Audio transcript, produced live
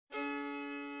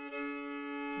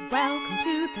Welcome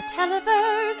to the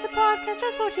Televerse, the podcast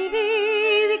just for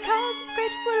TV. Because it's great,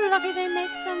 we're lucky they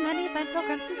make so many fine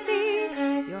programs to see.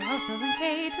 Your hosts Will and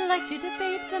Kate like to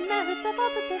debate the merits of all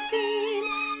that they've seen.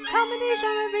 Comedy,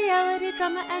 genre, reality,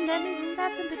 drama, and anything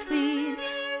that's in between.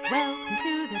 Welcome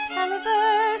to the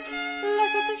Televerse.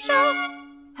 Let's get the show.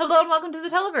 Hello and welcome to the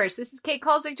Televerse. This is Kate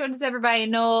Kalsick, joined as ever by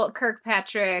Noel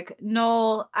Kirkpatrick.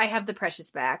 Noel, I have the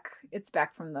Precious back. It's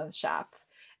back from the shop.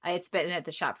 It's been at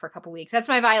the shop for a couple weeks. That's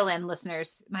my violin,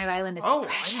 listeners. My violin is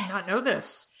Precious. I did not know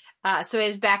this. So it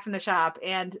is back from the shop,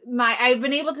 and I've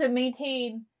been able to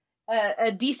maintain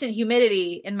a decent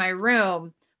humidity in my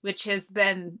room, which has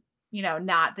been,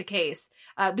 not the case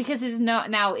because it's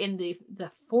now in the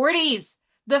 40s.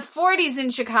 The 40s in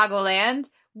Chicagoland.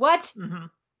 What? Mm-hmm.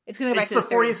 It's going to go back to the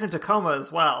 40s in Tacoma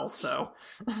as well. So,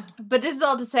 but this is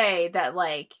all to say that,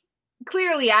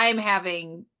 clearly I'm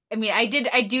having. I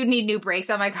do need new brakes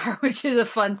on my car, which is a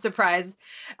fun surprise,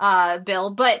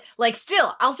 bill. But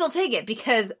I'll still take it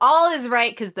because all is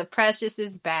right because the Precious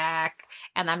is back,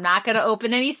 and I'm not going to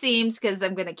open any seams because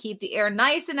I'm going to keep the air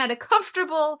nice and at a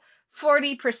comfortable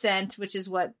 40%, which is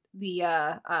what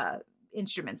the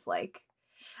instruments like.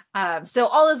 So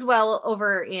all is well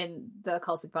over in the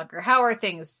Kalsick bunker. How are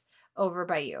things over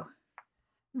by you?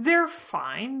 They're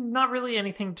fine. Not really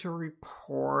anything to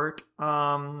report.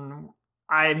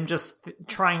 I'm just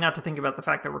trying not to think about the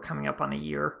fact that we're coming up on a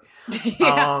year.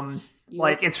 Yeah.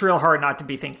 It's real hard not to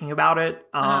be thinking about it.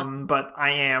 But I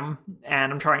am,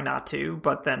 and I'm trying not to.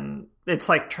 But then it's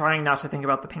like trying not to think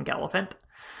about the pink elephant.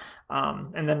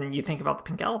 And then you think about the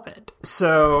pink elephant.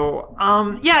 So,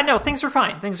 things are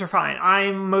fine. Things are fine.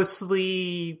 I'm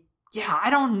mostly, I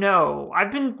don't know.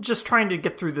 I've been just trying to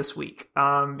get through this week.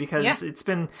 Because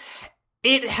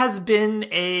it has been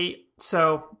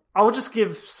so I'll just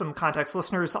give some context.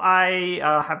 Listeners, I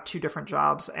have two different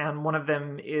jobs, and one of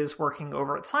them is working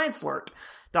over at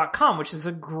ScienceAlert.com, which is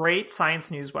a great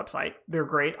science news website. They're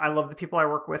great. I love the people I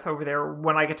work with over there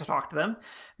when I get to talk to them,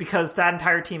 because that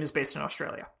entire team is based in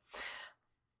Australia.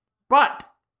 But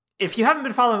if you haven't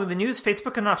been following the news,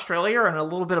 Facebook and Australia are in a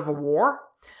little bit of a war,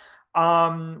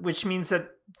 which means that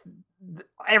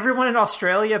everyone in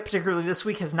Australia, particularly this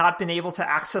week, has not been able to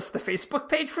access the Facebook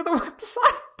page for the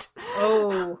website.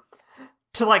 Oh.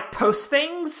 To post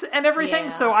things and everything. Yeah.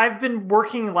 So I've been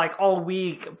working all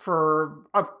week for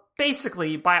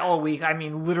basically by all week, I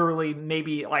mean literally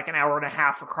maybe an hour and a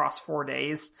half across 4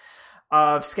 days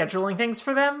of scheduling things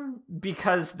for them,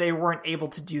 because they weren't able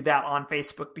to do that on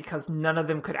Facebook because none of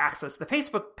them could access the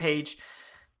Facebook page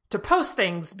to post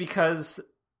things because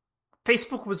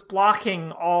Facebook was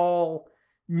blocking all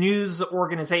news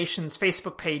organizations'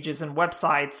 Facebook pages and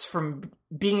websites from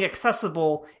being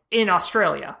accessible in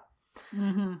Australia.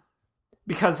 Mm-hmm.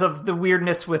 Because of the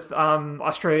weirdness with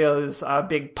Australia's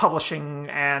big publishing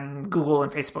and Google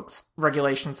and Facebook's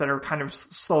regulations that are kind of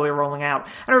slowly rolling out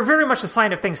and are very much a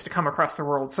sign of things to come across the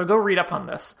world. So go read up on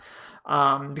this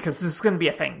because this is going to be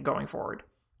a thing going forward.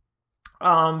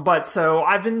 But so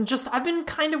I've been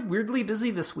kind of weirdly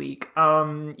busy this week.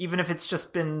 Even if it's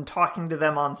just been talking to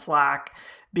them on Slack,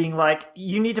 being like,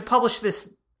 you need to publish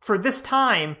this for this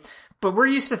time, but we're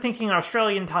used to thinking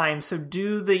Australian time. So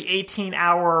do the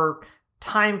 18-hour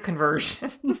time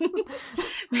conversion.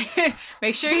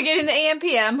 Make sure you're getting the AM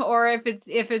PM, or if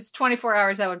it's 24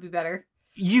 hours, that would be better.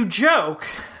 You joke,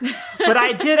 but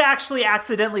I did actually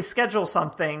accidentally schedule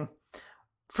something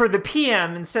for the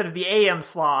PM instead of the AM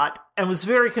slot, and was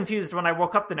very confused when I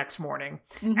woke up the next morning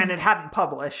and it hadn't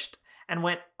published, and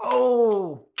went,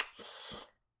 oh,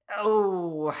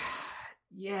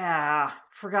 yeah,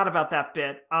 forgot about that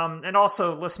bit. And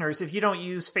also, listeners, if you don't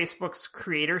use Facebook's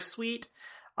Creator Suite,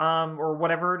 or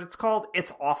whatever it's called,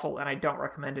 it's awful, and I don't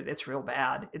recommend it. It's real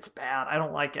bad. It's bad. I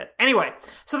don't like it. Anyway,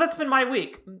 so that's been my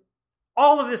week.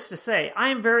 All of this to say, I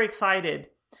am very excited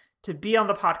to be on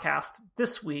the podcast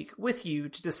this week with you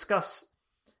to discuss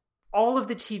all of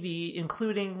the TV,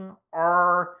 including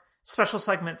our special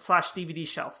segment / DVD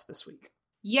shelf this week.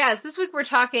 Yes, this week we're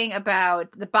talking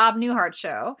about the Bob Newhart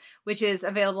Show, which is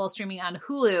available streaming on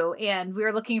Hulu, and we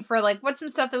were looking for what's some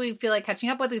stuff that we feel like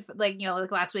catching up with. We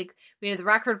last week we did the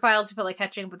Rockford Files. We felt like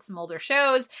catching up with some older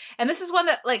shows, and this is one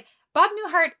that Bob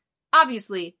Newhart,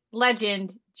 obviously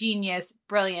legend, genius,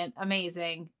 brilliant,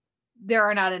 amazing. There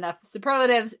are not enough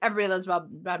superlatives. Everybody loves Bob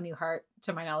Newhart,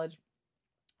 to my knowledge.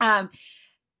 But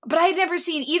I had never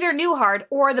seen either Newhart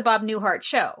or the Bob Newhart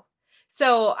Show.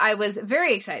 So I was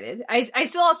very excited. I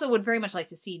still also would very much like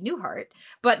to see Newhart,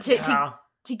 but to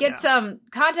to get some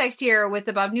context here with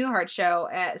the Bob Newhart Show,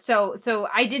 so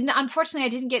unfortunately I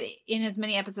didn't get in as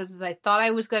many episodes as I thought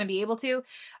I was going to be able to,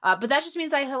 but that just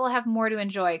means I will have more to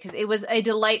enjoy, because it was a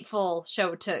delightful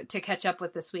show to catch up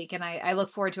with this week, and I look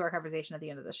forward to our conversation at the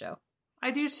end of the show.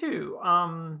 I do too.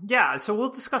 So we'll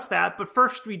discuss that, but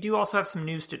first we do also have some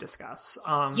news to discuss.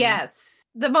 Yes.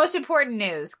 The most important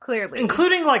news, clearly.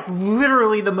 Including, like,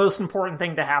 literally the most important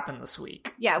thing to happen this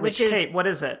week. Yeah, which is... Kate, what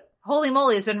is it? Holy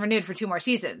Moly has been renewed for 2 more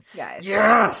seasons, guys.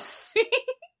 Yes!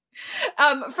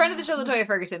 Friend of the show, LaToya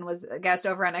Ferguson, was a guest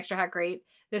over on Extra Hot Great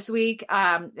this week.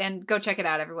 And go check it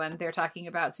out, everyone. They're talking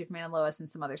about Superman and Lois and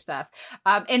some other stuff.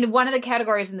 And one of the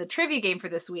categories in the trivia game for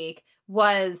this week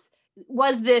was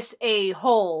this a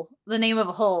hole, the name of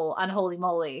a hole on Holy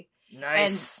Moly?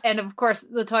 Nice. And of course,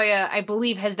 LaToya, I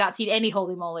believe, has not seen any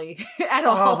Holy Moly at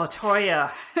all. Oh,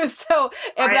 LaToya. So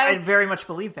I very much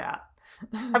believe that.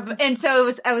 And so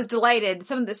I was delighted.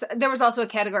 Some of this, there was also a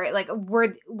category, like,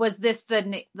 was this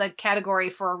the category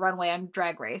for a runway on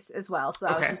Drag Race as well? So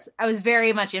I was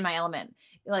very much in my element,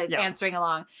 answering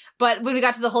along. But when we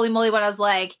got to the Holy Moly one, I was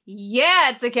like, yeah,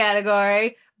 it's a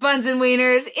category. Buns and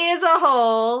Wieners is a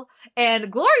hole.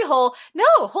 And Glory Hole, no,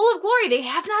 Hole of Glory, they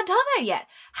have not done that yet.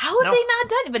 How have they not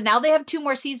done it? But now they have 2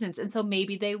 more seasons, and so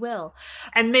maybe they will.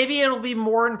 And maybe it'll be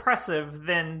more impressive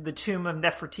than the Tomb of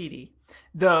Nefertiti.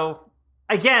 Though,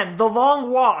 again, the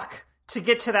long walk to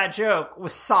get to that joke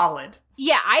was solid.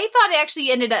 Yeah, I thought it actually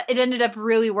ended up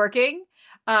really working.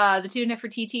 The Tomb of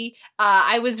Nefertiti.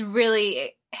 I was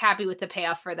really happy with the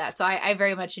payoff for that, so I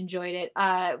very much enjoyed it.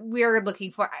 We're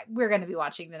going to be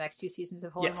watching the next 2 seasons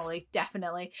of Holy Moly,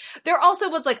 definitely. There also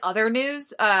was other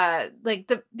news, there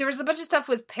was a bunch of stuff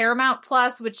with Paramount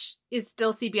Plus, which is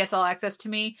still CBS All Access to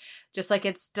me, just like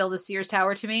it's still the Sears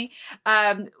Tower to me.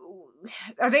 Are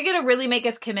they going to really make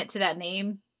us commit to that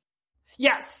name?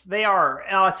 Yes, they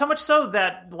are. So much so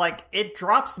that it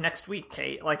drops next week,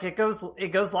 Kate. It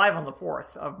goes live on the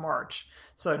 4th of March,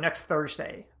 so next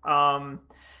Thursday.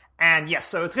 And yes,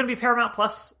 so it's going to be Paramount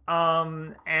Plus.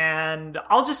 And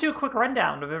I'll just do a quick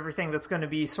rundown of everything that's going to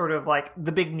be sort of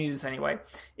the big news anyway.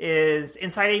 Is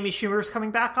Inside Amy Schumer's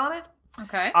coming back on it.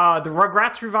 Okay. The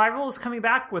Rugrats revival is coming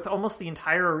back with almost the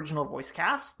entire original voice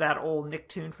cast, that old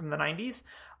Nicktoon from the 90s.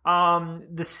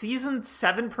 The season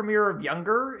 7 premiere of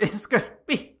Younger is going to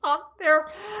be on there,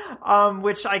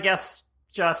 which I guess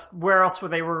just where else were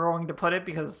they going to put it,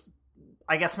 because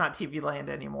I guess not TV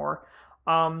Land anymore.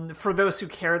 For those who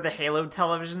care, the Halo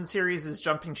television series is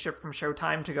jumping ship from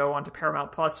Showtime to go onto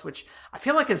Paramount Plus, which I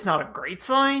feel like is not a great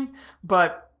sign,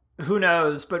 but who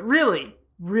knows. But really,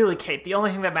 Kate, the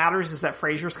only thing that matters is that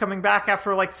Frasier's coming back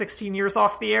after 16 years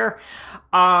off the air.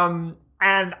 And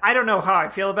I don't know how I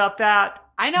feel about that.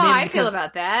 I know how I feel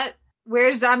about that.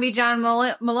 Where's Zombie John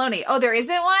Maloney? Oh, there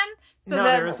isn't one?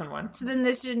 There isn't one. So then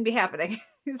this shouldn't be happening.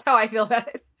 That's how I feel about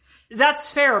it. That's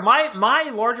fair.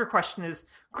 My larger question is,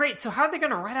 great, so how are they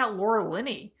going to write out Laura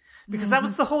Linney? Because that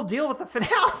was the whole deal with the finale.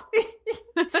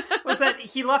 Was that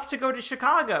he left to go to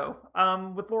Chicago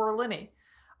with Laura Linney.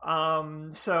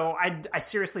 So I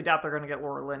seriously doubt they're going to get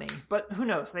Laura Linney, but who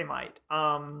knows, they might.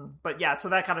 But yeah, so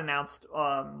that got announced.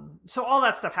 So all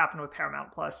that stuff happened with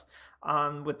Paramount Plus,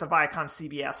 with the Viacom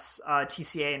CBS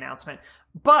TCA announcement.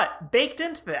 But baked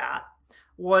into that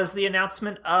was the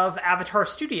announcement of Avatar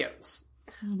Studios,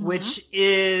 which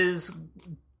is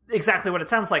exactly what it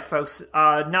sounds like, folks.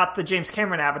 Not the James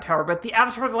Cameron Avatar, but the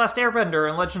Avatar The Last Airbender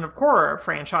and Legend of Korra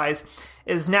franchise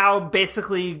is now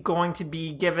basically going to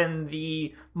be given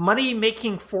the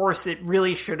money-making force it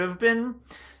really should have been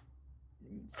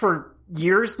for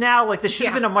years now. This should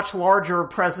have been a much larger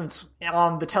presence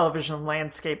on the television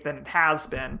landscape than it has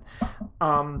been.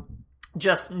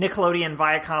 Just Nickelodeon and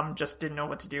Viacom just didn't know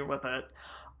what to do with it.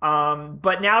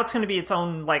 But now it's going to be its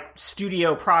own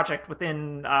studio project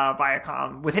within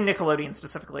Viacom, within Nickelodeon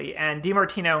specifically, and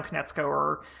DiMartino and Konecko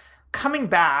are coming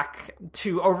back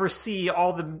to oversee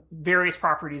all the various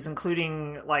properties,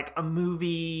 including a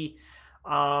movie,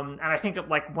 and I think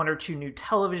 1 or 2 new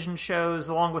television shows,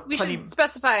 along with we should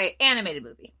specify animated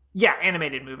movie. Yeah,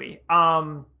 animated movie.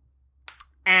 And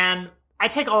I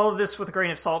take all of this with a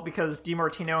grain of salt because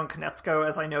DiMartino and Konecko,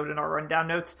 as I noted in our rundown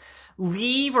notes,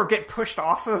 leave or get pushed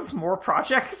off of more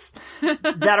projects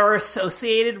that are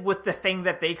associated with the thing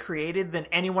that they created than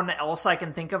anyone else I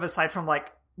can think of, aside from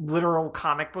literal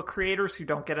comic book creators who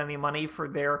don't get any money for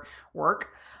their work.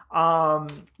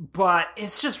 But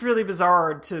it's just really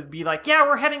bizarre to be yeah,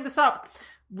 we're heading this up.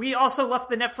 We also left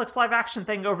the Netflix live action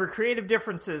thing over creative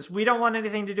differences. We don't want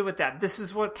anything to do with that. This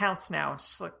is what counts now.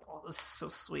 It's just oh, this is so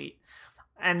sweet.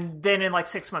 And then in like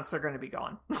 6 months, they're going to be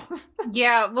gone.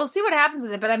 Yeah, we'll see what happens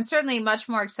with it. But I'm certainly much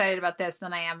more excited about this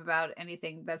than I am about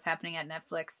anything that's happening at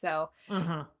Netflix. So,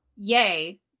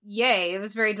 yay. It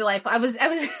was very delightful. I was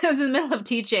in the middle of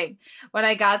teaching when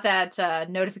I got that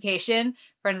notification.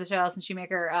 Friend of the show, Alison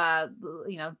Shoemaker,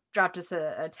 dropped us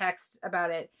a text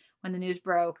about it when the news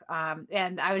broke.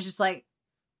 And I was just like,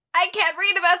 I can't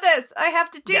read about this. I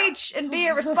have to teach and be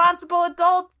a responsible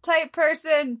adult type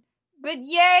person. But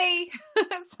yay!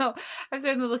 So I'm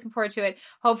certainly looking forward to it.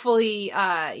 Hopefully,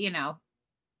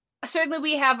 certainly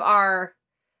we have our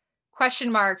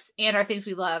question marks and our things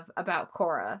we love about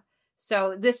Korra.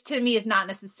 So this to me is not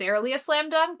necessarily a slam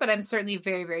dunk, but I'm certainly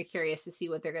very, very curious to see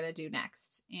what they're going to do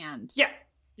next. And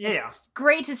it's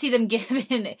great to see them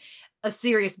given a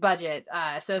serious budget.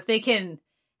 So if they can,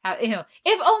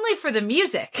 if only for the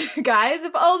music, guys,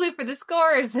 if only for the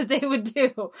scores that they would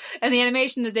do and the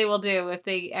animation that they will do if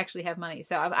they actually have money.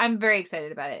 So I'm very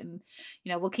excited about it. And,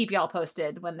 we'll keep y'all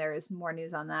posted when there is more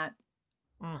news on that.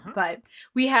 But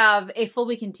we have a full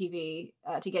week in TV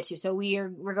to get to. So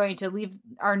we're going to leave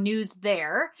our news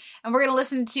there. And we're going to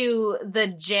listen to the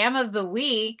Jam of the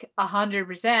Week,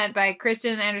 100%, by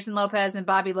Kristen, Anderson-Lopez, and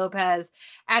Bobby Lopez,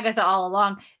 Agatha All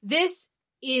Along. This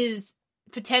is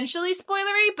potentially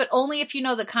spoilery, but only if you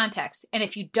know the context. And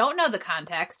if you don't know the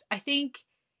context, I think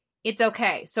it's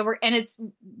okay. And it's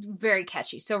very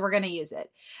catchy, so we're going to use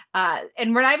it.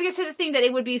 And we're not even going to say the thing that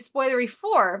it would be spoilery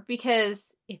for,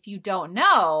 because if you don't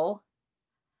know,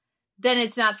 then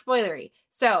it's not spoilery.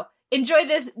 So enjoy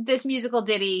this musical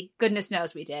ditty. Goodness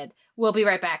knows we did. We'll be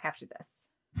right back after this.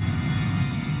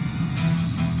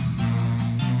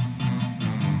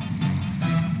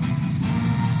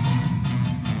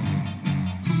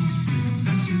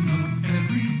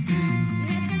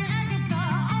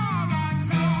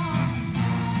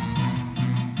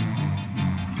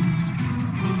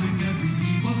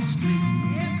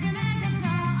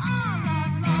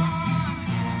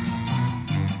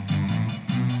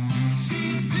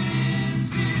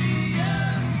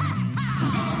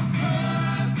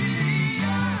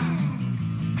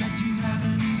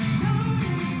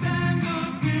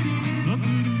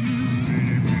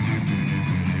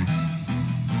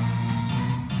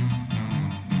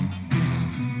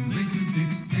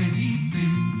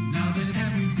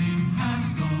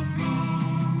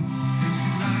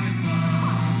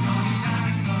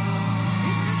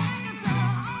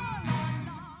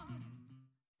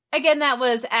 Again, that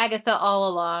was Agatha All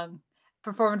Along,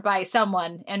 performed by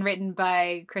someone and written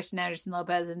by Kristen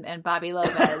Anderson-Lopez and Bobby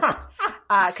Lopez.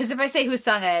 Because if I say who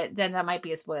sung it, then that might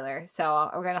be a spoiler. So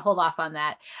we're going to hold off on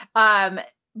that.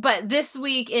 But this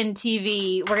week in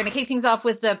TV, we're going to kick things off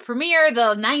with the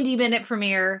 90-minute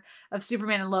premiere of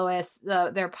Superman and Lois,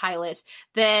 their pilot.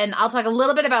 Then I'll talk a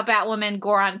little bit about Batwoman,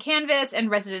 Gore on Canvas, and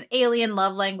Resident Alien,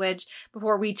 Love Language,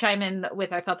 before we chime in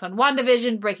with our thoughts on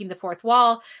WandaVision, Breaking the Fourth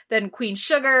Wall. Then Queen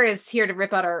Sugar is here to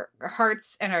rip out our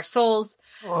hearts and our souls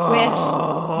with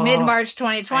mid-March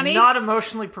 2020. I'm not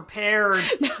emotionally prepared.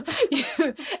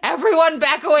 Everyone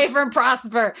back away from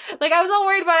Prosper. Like, I was all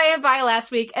worried about Aunt Vi last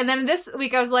week, and then this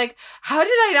week I was like, how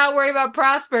did I not worry about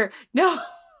Prosper? No.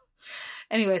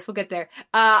 Anyways, we'll get there.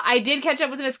 I did catch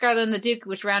up with Miss Scarlet and the Duke,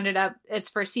 which rounded up its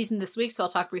first season this week, so I'll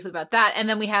talk briefly about that. And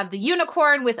then we have the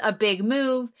Unicorn with a big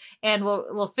move, and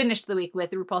we'll finish the week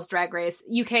with RuPaul's Drag Race.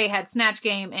 UK had Snatch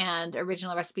Game, and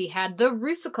Original Recipe had the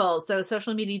Rusical, so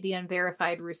social media, the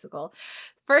unverified Rusical.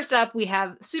 First up, we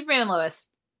have Superman and Lois,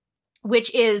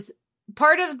 which is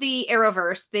part of the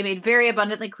Arrowverse. They made very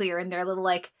abundantly clear in their little,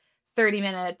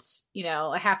 30-minute,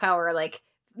 a half hour,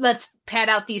 let's pad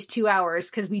out these 2 hours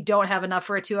because we don't have enough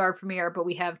for a 2-hour premiere, but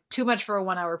we have too much for a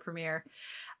 1-hour premiere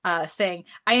thing.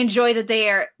 I enjoy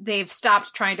that they've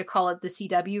stopped trying to call it the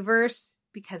CW verse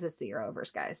because it's the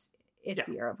Arrowverse, guys. It's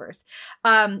the Arrowverse.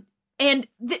 And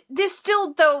this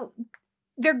still, though,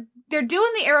 they're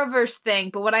doing the Arrowverse thing,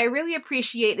 but what I really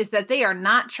appreciate is that they are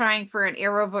not trying for an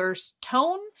Arrowverse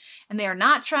tone, and they are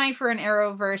not trying for an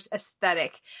Arrowverse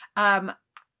aesthetic.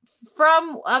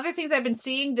 From other things I've been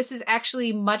seeing, this is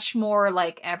actually much more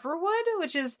like Everwood,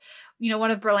 which is,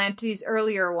 one of Berlanti's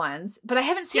earlier ones. But I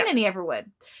haven't seen any Everwood.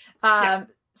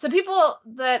 So people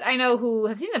that I know who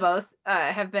have seen them both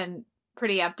have been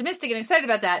pretty optimistic and excited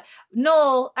about that.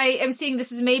 Noel, I am seeing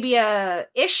this is maybe a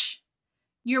ish.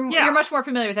 You're much more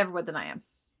familiar with Everwood than I am.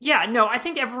 Yeah, no, I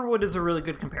think Everwood is a really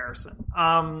good comparison.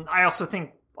 I also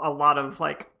think a lot of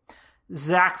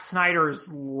Zack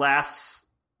Snyder's less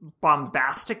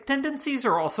bombastic tendencies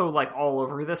are also all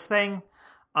over this thing.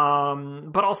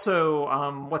 But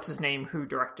also, what's his name who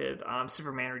directed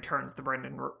Superman Returns, the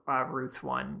Brendan Ruth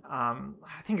one?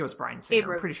 I think it was Bryan Singer.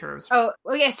 Abrams. I'm pretty sure it was. Oh,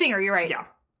 yeah, Singer, you're right. Yeah.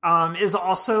 is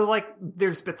also like,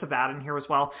 there's bits of that in here as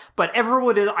well. But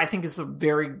Everwood, I think, is a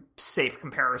very safe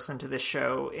comparison to this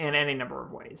show in any number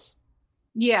of ways.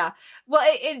 Yeah. Well,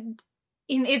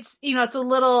 it's, you know, it's a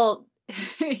little,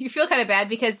 you feel kind of bad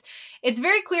because it's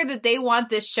very clear that they want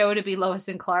this show to be Lois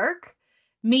and Clark,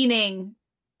 meaning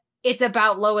it's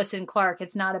about Lois and Clark.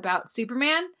 It's not about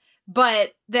Superman,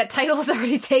 but that title is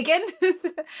already taken.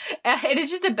 And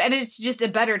it's just a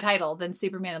better title than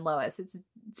Superman and Lois.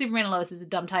 Superman and Lois is a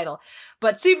dumb title,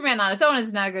 but Superman on its own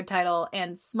is not a good title,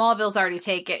 and Smallville's already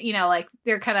taken, you know, like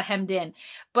they're kind of hemmed in.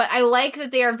 But I like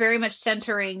that they are very much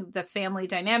centering the family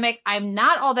dynamic. I'm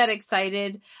not all that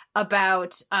excited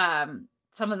about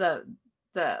some of the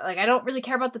like, I don't really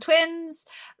care about the twins.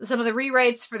 Some of the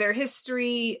rewrites for their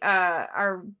history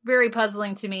are very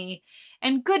puzzling to me.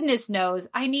 And goodness knows,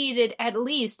 I needed at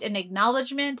least an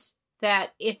acknowledgement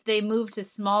that if they move to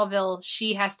Smallville,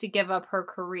 she has to give up her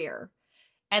career.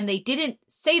 And they didn't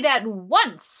say that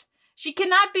once. She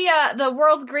cannot be the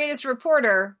world's greatest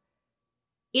reporter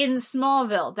in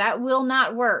Smallville. That will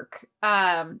not work.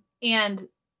 And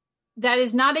that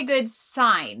is not a good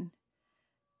sign.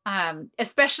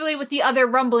 Especially with the other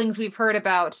rumblings we've heard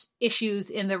about issues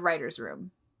in the writer's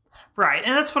room. Right,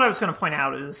 and that's what I was going to point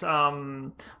out is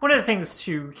one of the things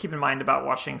to keep in mind about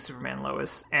watching Superman and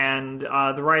Lois, and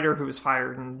the writer who was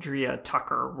fired, Andrea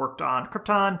Tucker, worked on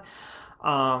Krypton,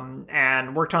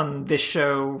 and worked on this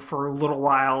show for a little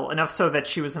while, enough so that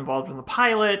she was involved in the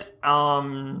pilot.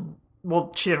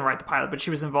 Well, she didn't write the pilot, but she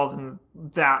was involved in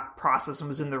that process and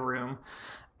was in the room.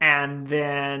 And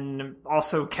then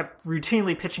also kept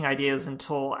routinely pitching ideas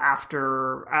until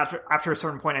after a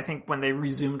certain point, I think when they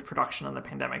resumed production on the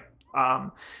pandemic,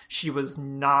 her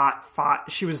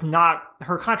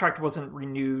contract wasn't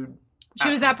renewed. She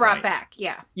was not brought back.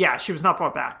 Yeah. Yeah, she was not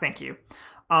brought back. Thank you.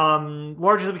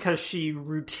 Largely because she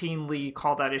routinely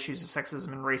called out issues of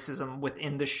sexism and racism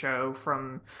within the show,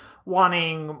 from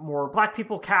wanting more Black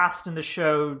people cast in the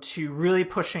show to really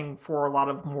pushing for a lot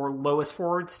of more Lois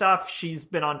forward stuff. She's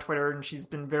been on Twitter and she's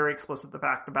been very explicit the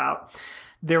fact about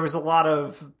there was a lot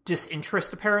of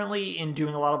disinterest apparently in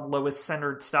doing a lot of Lois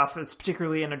centered stuff. It's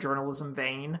particularly in a journalism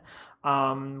vein,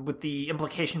 with the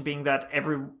implication being that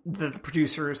the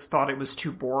producers thought it was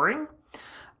too boring.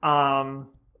 And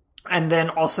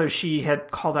then also she had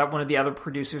called out one of the other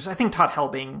producers, I think Todd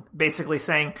Helbing, basically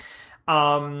saying,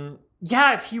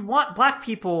 yeah, if you want Black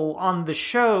people on the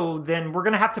show, then we're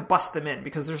going to have to bust them in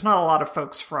because there's not a lot of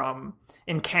folks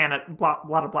in Canada, a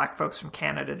lot of Black folks from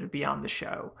Canada to be on the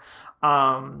show.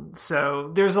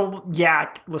 So there's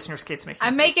listeners, Kate's making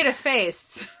I'm making a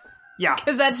face. Yeah.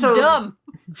 Because that's dumb.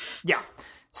 Yeah.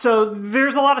 So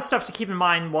there's a lot of stuff to keep in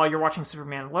mind while you're watching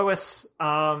Superman and Lois.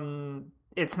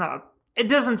 It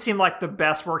doesn't seem like the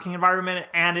best working environment,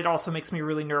 and it also makes me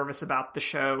really nervous about the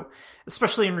show,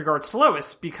 especially in regards to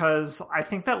Lois, because I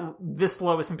think that this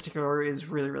Lois in particular is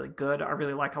really, really good. I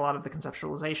really like a lot of the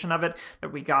conceptualization of it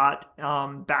that we got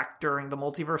back during the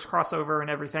multiverse crossover and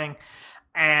everything.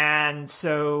 And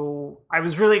so I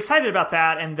was really excited about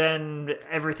that, and then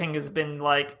everything has been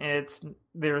like,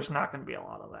 there's not going to be a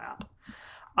lot of that.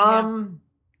 Yeah.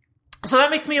 So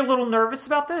that makes me a little nervous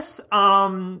about this.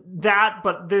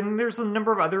 But then there's a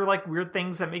number of other like weird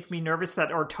things that make me nervous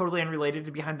that are totally unrelated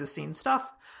to behind the scenes stuff.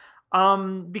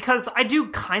 Because I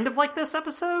do kind of like this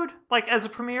episode, like as a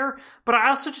premiere, but I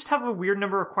also just have a weird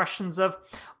number of questions of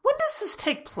when does this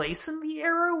take place in the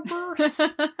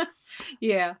Arrowverse?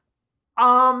 Yeah.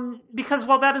 Because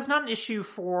while that is not an issue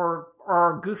for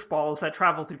our goofballs that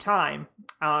travel through time,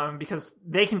 because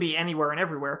they can be anywhere and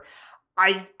everywhere,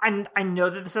 I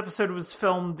know that this episode was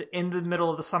filmed in the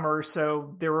middle of the summer,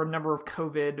 so there were a number of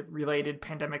COVID-related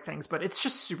pandemic things, but it's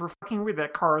just super fucking weird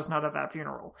that Kara's not at that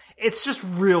funeral. It's just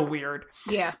real weird.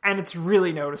 Yeah. And it's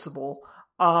really noticeable.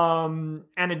 And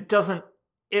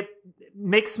it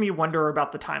makes me wonder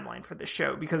about the timeline for this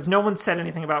show, because no one said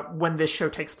anything about when this show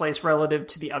takes place relative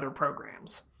to the other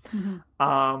programs.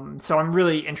 Mm-hmm. So I'm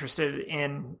really interested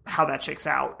in how that shakes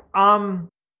out.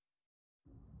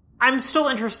 I'm still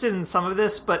interested in some of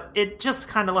this, but it just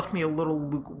kind of left me a little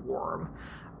lukewarm.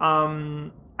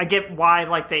 I get why,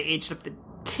 like, they aged up the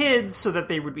kids so that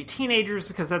they would be teenagers,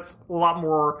 because that's a lot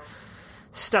more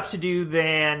stuff to do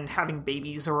than having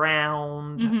babies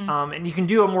around. Mm-hmm. And you can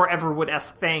do a more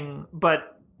Everwood-esque thing,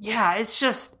 but yeah, it's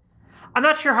just, I'm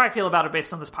not sure how I feel about it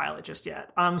based on this pilot just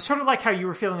yet. Sort of like how you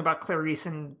were feeling about Clarice,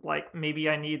 and like maybe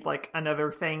I need like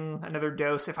another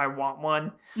dose if I want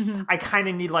one. Mm-hmm. I kind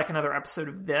of need like another episode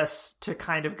of this to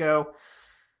kind of go,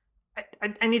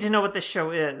 I need to know what this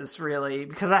show is, really,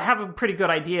 because I have a pretty good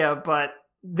idea, but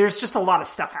there's just a lot of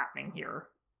stuff happening here,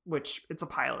 which it's a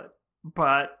pilot.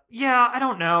 But yeah, I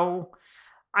don't know.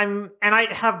 I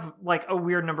have like a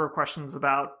weird number of questions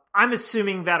about, I'm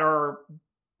assuming that our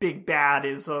big bad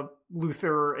is a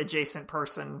Luthor adjacent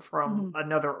person from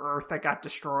another Earth that got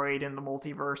destroyed in the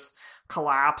multiverse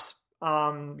collapse.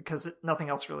 Because nothing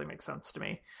else really makes sense to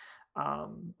me.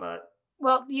 But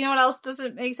well, you know what else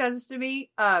doesn't make sense to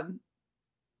me?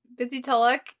 Bitsy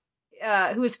Tulloch,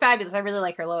 who is fabulous. I really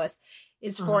like her. Lois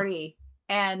is 40,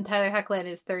 and Tyler Hoechlin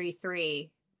is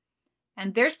 33,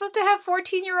 and they're supposed to have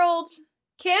 14-year-old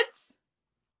kids.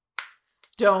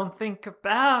 Don't think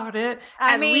about it.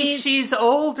 At least she's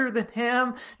older than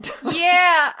him.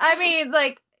 Yeah, I mean,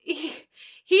 like,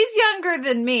 he's younger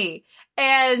than me,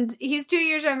 and he's 2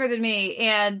 years younger than me,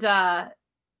 and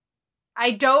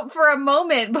I don't for a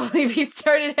moment believe he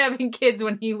started having kids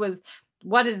when he was,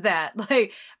 what is that?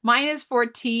 Like, mine is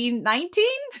 14, 19?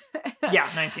 Yeah,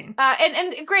 19.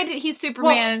 And granted, he's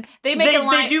Superman.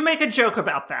 Well, they do make a joke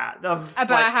about that. About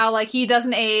like, how, like, he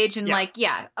doesn't age, and like,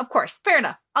 yeah, of course, fair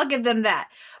enough. I'll give them that.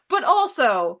 But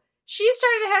also, she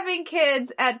started having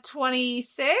kids at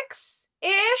 26-ish?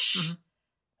 Mm-hmm.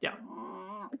 Yeah.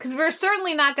 Because we're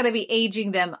certainly not going to be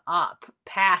aging them up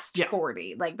past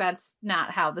 40. Like, that's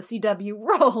not how the CW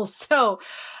rolls. So,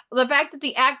 the fact that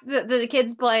the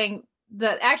kids playing,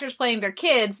 the actors playing their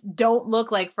kids don't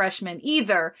look like freshmen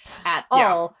either at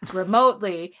all,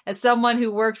 remotely. As someone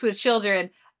who works with children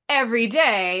every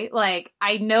day, like,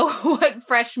 I know what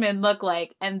freshmen look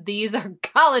like, and these are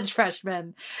college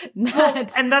freshmen.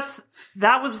 And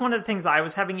that was one of the things I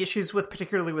was having issues with,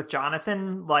 particularly with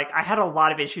Jonathan. Like, I had a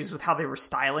lot of issues with how they were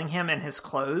styling him and his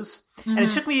clothes. And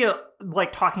it took me,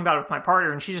 like, talking about it with my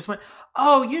partner, and she just went,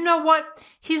 oh, you know what?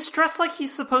 He's dressed like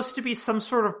he's supposed to be some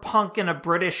sort of punk in a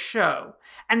British show.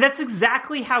 And that's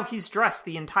exactly how he's dressed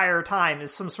the entire time,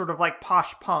 is some sort of, like,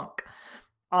 posh punk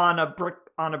on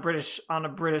a British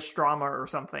drama or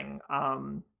something.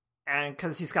 And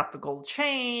because he's got the gold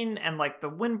chain and like the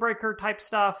windbreaker type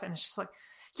stuff, and it's just like,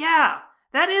 yeah,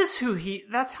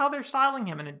 that's how they're styling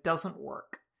him, and it doesn't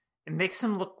work. It makes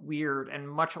him look weird and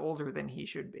much older than he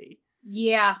should be.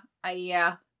 Yeah. And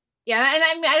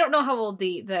I mean, I don't know how old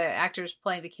the actors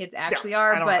playing the kids actually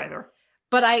are, I don't either.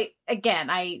 But I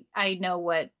know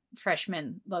what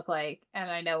freshmen look like,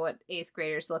 and I know what 8th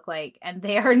graders look like, and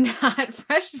they are not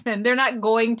freshmen. They're not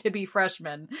going to be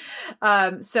freshmen.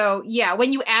 So yeah,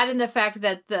 when you add in the fact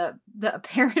that the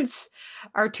parents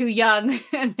are too young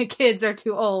and the kids are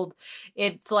too old,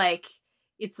 it's like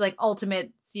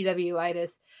ultimate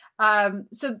CW-itis.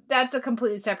 So that's a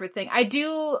completely separate thing. I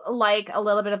do like a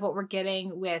little bit of what we're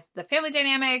getting with the family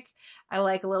dynamic. I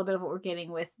like a little bit of what we're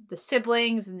getting with the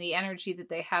siblings and the energy that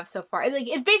they have so far. Like,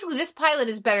 it's basically, this pilot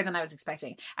is better than I was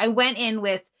expecting. I went in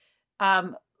with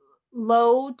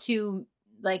low to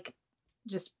like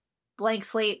just blank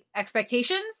slate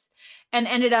expectations and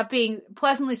ended up being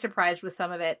pleasantly surprised with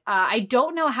some of it. I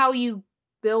don't know how you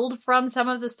build from some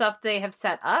of the stuff they have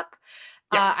set up.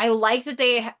 Yeah. I like that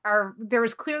there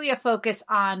was clearly a focus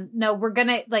on, no, we're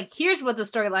gonna, like, here's what the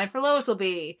storyline for Lois will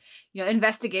be, you know,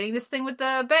 investigating this thing with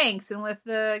the banks and with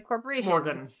the corporation.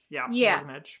 Morgan. Yeah.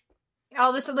 Mortgage.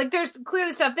 All this, like, there's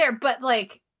clearly stuff there, but,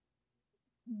 like,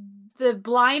 the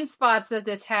blind spots that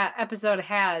this episode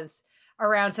has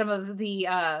around some of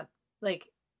the, like,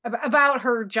 about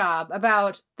her job,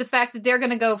 about the fact that they're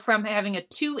gonna go from having a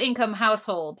 2-income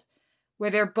household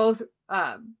where they're both,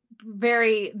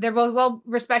 they're both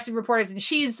well-respected reporters, and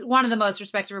she's one of the most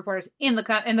respected reporters in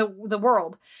the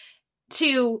world,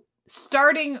 to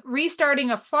restarting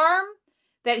a farm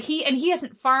that he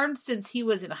hasn't farmed since he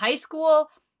was in high school,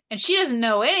 and she doesn't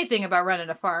know anything about running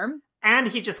a farm. And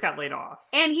he just got laid off.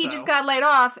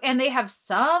 And they have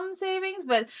some savings,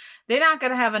 but they're not going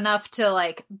to have enough to,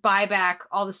 like, buy back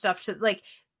all the stuff to, like...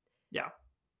 Yeah.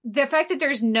 The fact that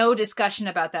there's no discussion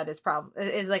about that is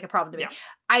like a problem to me. Yeah.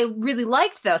 I really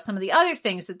liked, though, some of the other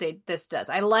things that this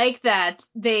does. I like that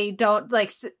they don't,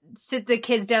 like, sit the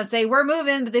kids down and say, we're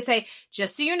moving, but they say,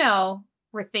 just so you know,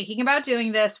 we're thinking about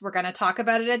doing this. We're going to talk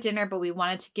about it at dinner, but we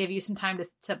wanted to give you some time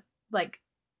to like,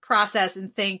 process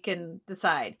and think and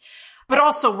decide. But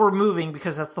also, we're moving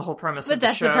because that's the whole premise of the show. But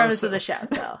that's the premise of the show,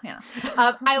 so, yeah.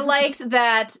 I liked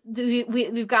that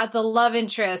we've got the love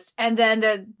interest, and then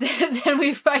then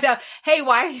we find out, hey,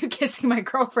 why are you kissing my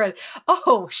girlfriend?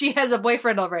 Oh, she has a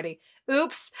boyfriend already.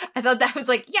 Oops. I thought that was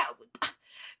like, yeah,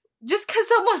 just because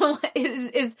someone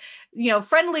is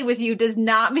friendly with you does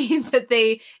not mean that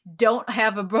they don't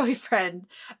have a boyfriend.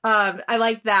 I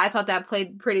liked that. I thought that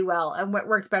played pretty well and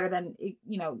worked better than,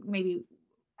 maybe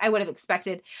I would have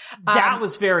expected. That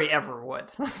was very Everwood.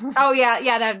 Oh yeah.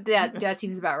 That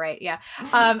seems about right. Yeah.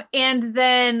 And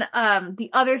then, the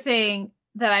other thing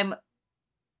that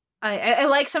I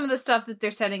like some of the stuff that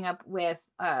they're setting up with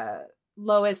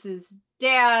Lois's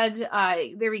dad.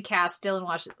 The recast Dylan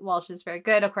Walsh is very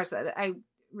good. Of course, I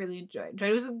really enjoyed.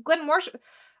 It was Glenn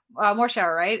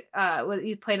Morshower, right?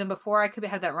 You played him before. I could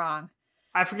have had that wrong.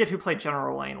 I forget who played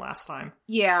General Lane last time.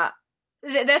 Yeah.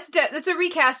 That's a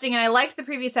recasting, and I liked the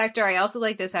previous actor. I also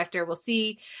like this actor. We'll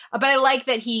see. But I like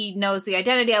that he knows the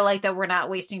identity. I like that we're not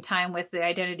wasting time with the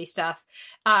identity stuff.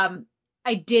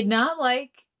 I did not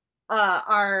like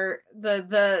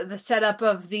the setup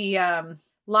of the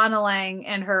Lana Lang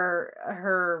and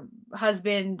her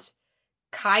husband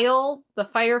Kyle, the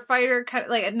firefighter. Kind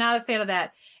of, like, not a fan of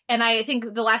that. And I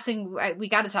think the last thing we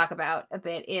got to talk about a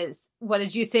bit is, what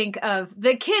did you think of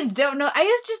the kids? Don't know.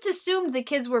 I just assumed the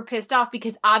kids were pissed off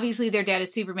because obviously their dad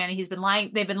is Superman and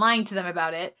they've been lying to them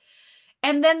about it.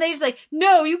 And then they just like,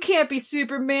 no, you can't be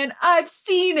Superman. I've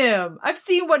seen him. I've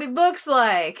seen what he looks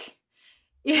like.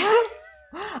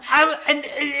 And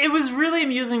it was really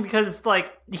amusing because,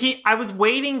 like, I was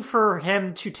waiting for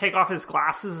him to take off his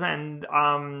glasses and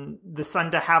the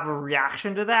son to have a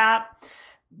reaction to that,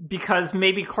 because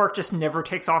maybe Clark just never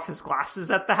takes off his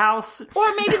glasses at the house,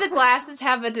 or maybe the glasses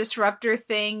have a disruptor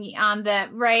thing on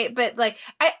them, right? But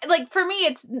for me,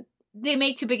 it's they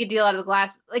make too big a deal out of the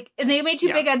glass, and they made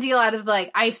too big a deal out of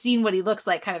I've seen what he looks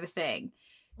like kind of a thing.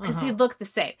 Because they look the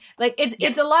same.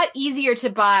 It's a lot easier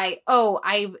to buy,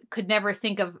 I could never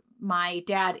think of my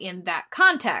dad in that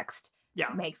context. Yeah.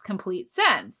 Makes complete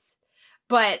sense.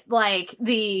 But,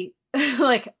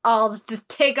 I'll just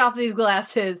take off these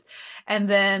glasses and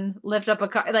then lift up a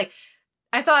car.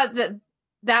 I thought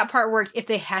that part worked if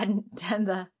they hadn't done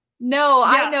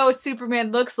I know what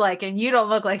Superman looks like and you don't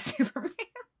look like Superman.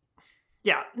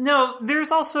 Yeah, no,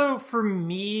 there's also, for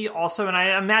me, and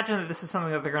I imagine that this is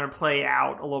something that they're going to play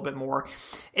out a little bit more.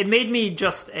 It made me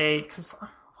because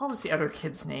what was the other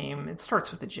kid's name? It starts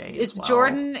with a J. It's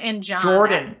Jordan and John.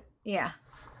 Jordan. Yeah.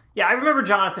 Yeah, I remember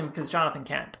Jonathan because Jonathan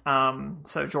Kent.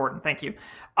 So Jordan, thank you.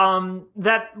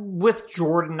 That with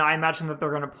Jordan, I imagine that they're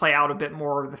going to play out a bit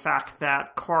more of the fact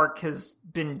that Clark has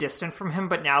been distant from him,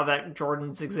 but now that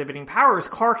Jordan's exhibiting powers,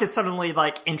 Clark is suddenly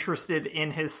interested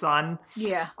in his son.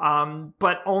 Yeah.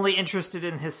 But only interested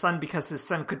in his son because his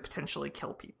son could potentially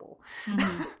kill people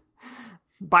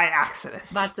by accident.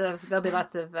 There'll be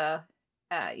lots of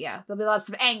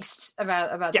angst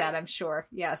about that, I'm sure.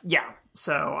 Yes. Yeah.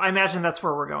 So I imagine that's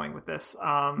where we're going with this.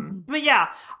 But yeah,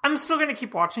 I'm still going to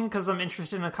keep watching because I'm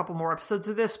interested in a couple more episodes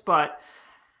of this, but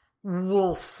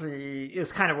we'll see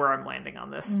is kind of where I'm landing on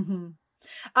this.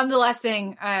 Mm-hmm. The last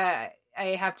thing I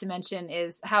have to mention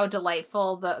is how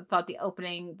delightful the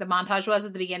montage was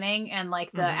at the beginning, and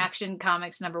the Action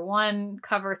Comics #1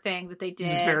 cover thing that they did.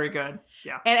 It's very good.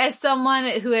 Yeah. And as someone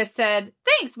who has said,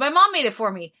 thanks, my mom made it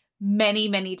for me many,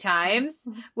 many times,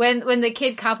 when the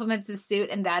kid compliments his suit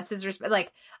and that's his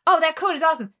respect, oh, that coat is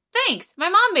awesome. Thanks, my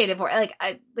mom made it for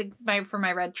for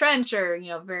my red trench, or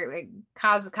very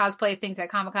cosplay things at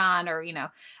Comic-Con, or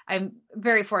I'm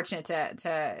very fortunate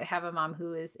to have a mom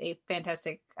who is a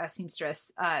fantastic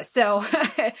seamstress. So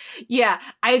yeah,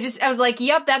 I was like,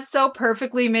 yep, that's so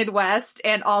perfectly Midwest,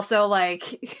 and also I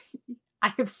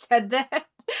have said that.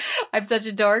 I'm such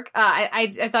a dork.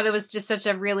 I thought it was just such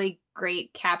a really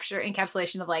great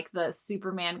encapsulation of the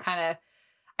Superman kind of.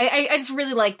 I just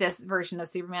really like this version of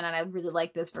Superman, and I really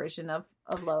like this version of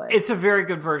Lois. It's a very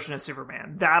good version of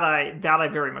Superman. That I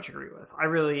very much agree with. I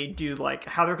really do like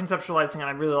how they're conceptualizing, and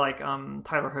I really like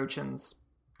Tyler Hoechlin's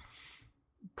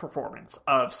performance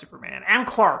of Superman and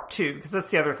Clark too, because that's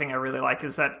the other thing I really like,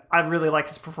 is that I really like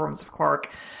his performance of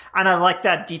Clark, and I like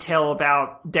that detail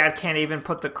about Dad can't even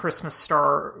put the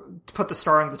star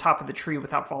on the top of the tree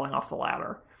without falling off the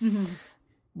ladder. Mm-hmm.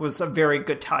 Was a very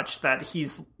good touch, that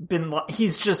he's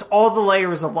just all the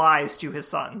layers of lies to his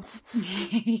sons.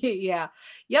 Yeah.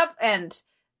 Yep. And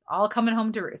all coming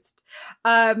home to roost.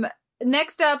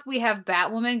 Next up, we have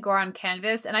Batwoman, Gore on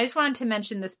Canvas. And I just wanted to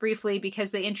mention this briefly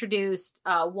because they introduced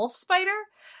Wolf Spider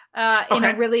in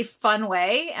a really fun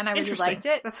way. And I really liked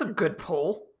it. That's a good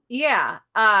pull. Yeah.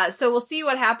 So we'll see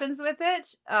what happens with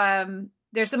it.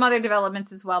 There's some other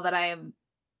developments as well that I am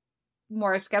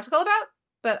more skeptical about.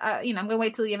 But, I'm going to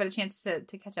wait till you have a chance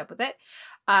to catch up with it.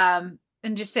 And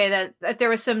just say that there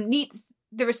was some neat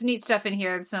stuff in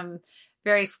here. Some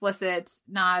very explicit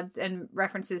nods and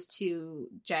references to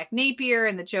Jack Napier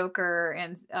and the Joker,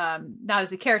 and not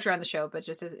as a character on the show, but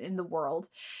just as in the world.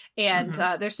 And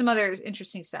there's some other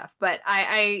interesting stuff. But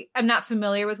I'm not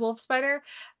familiar with Wolf Spider,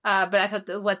 but I thought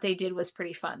that what they did was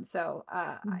pretty fun. So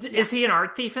is he an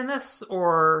art thief in this,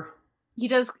 or... He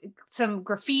does some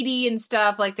graffiti and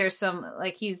stuff. There's some,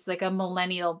 he's a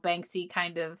millennial Banksy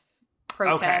kind of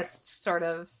protest sort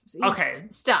of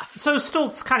stuff. So still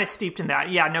kind of steeped in that.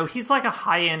 Yeah, no, he's like a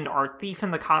high-end art thief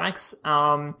in the comics.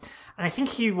 And I think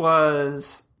he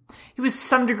was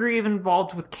some degree of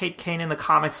involved with Kate Kane in the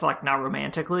comics, like not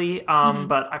romantically,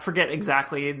 but I forget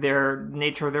exactly their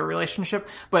nature of their relationship.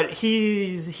 But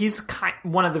he's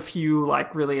one of the few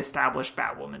like really established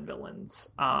Batwoman villains.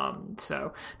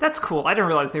 So that's cool. I didn't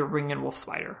realize they were bringing in Wolf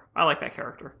Spider. I like that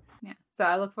character. Yeah. So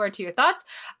I look forward to your thoughts.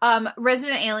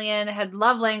 Resident Alien had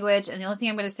love language, and the only thing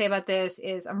I'm going to say about this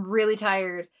is I'm really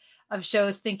tired of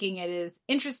shows thinking it is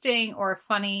interesting or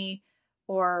funny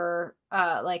or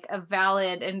like a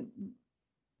valid and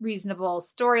reasonable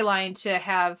storyline to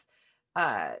have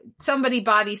somebody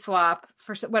body swap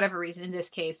for whatever reason. In this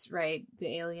case, right,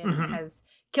 the alien has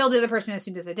killed the other person,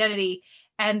 assumed his identity,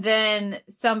 and then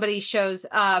somebody shows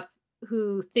up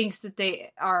who thinks that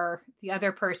they are the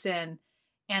other person,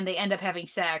 and they end up having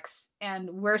sex, and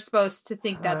we're supposed to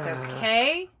think that's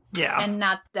okay, and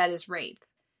not that is rape,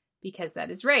 because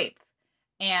that is rape.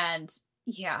 And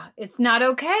yeah, it's not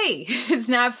okay. It's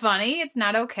not funny. It's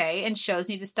not okay. And shows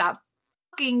need to stop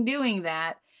fucking doing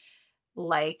that.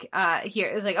 Like, here,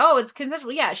 it's like, oh, it's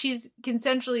consensual. Yeah, she's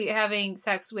consensually having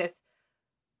sex with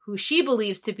who she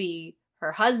believes to be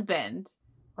her husband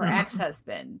or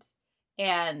ex-husband.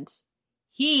 And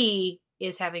he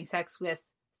is having sex with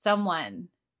someone.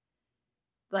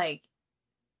 Like,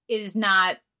 it is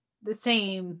not the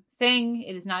same thing.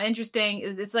 It is not interesting.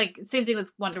 It's like same thing with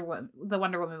the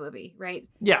Wonder Woman movie, right?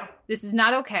 Yeah. This is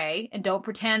not okay, and don't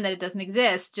pretend that it doesn't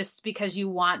exist just because you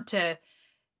want to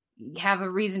have a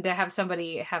reason to have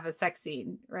somebody have a sex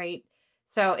scene, right?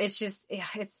 So it's just,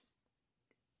 it's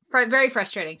very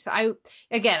frustrating. So I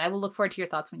will look forward to your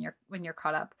thoughts when you're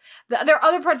caught up. There are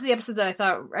other parts of the episode that I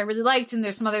thought I really liked, and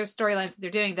there's some other storylines that they're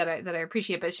doing that I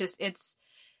appreciate, but it's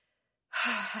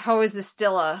how is this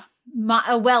still a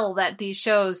well that these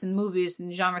shows and movies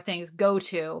and genre things go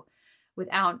to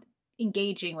without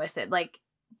engaging with it? Like,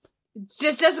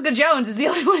 just Jessica Jones is the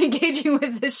only one engaging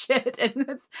with this shit, and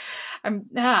it's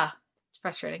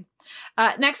frustrating.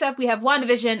 Next up, we have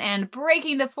WandaVision and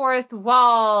Breaking the Fourth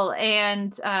Wall,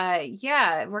 and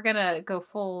we're gonna go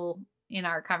full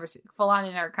on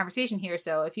in our conversation here.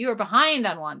 So if you are behind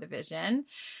on WandaVision,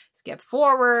 skip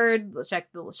forward,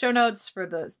 check the show notes for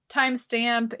the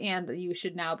timestamp, and you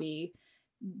should now be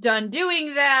done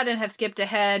doing that and have skipped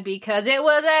ahead because it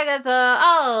was Agatha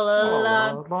all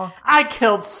along. I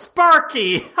killed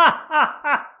Sparky.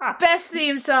 Best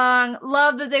theme song.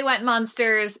 Love that they went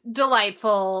monsters.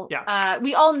 Delightful. Yeah.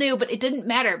 We all knew, but it didn't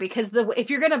matter because if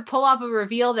you're going to pull off a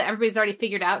reveal that everybody's already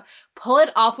figured out, pull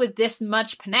it off with this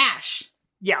much panache.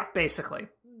 Yeah, basically.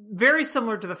 Very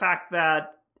similar to the fact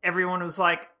that everyone was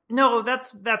like, no,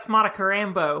 that's Monica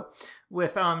Rambeau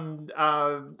with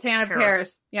Tana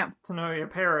Paris. Yeah. Tanoia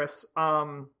Paris.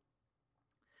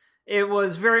 It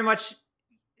was very much,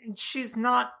 she's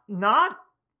not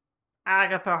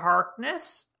Agatha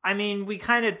Harkness. I mean, we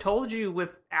kind of told you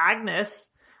with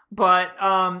Agnes, but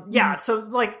so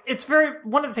like it's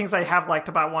one of the things I have liked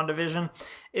about WandaVision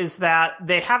is that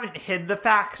they haven't hid the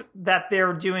fact that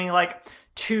they're doing like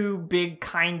two big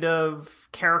kind of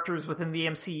characters within the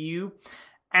MCU.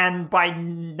 And by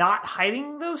not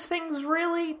hiding those things,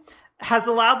 really, has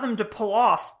allowed them to pull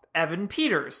off Evan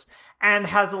Peters, and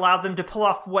has allowed them to pull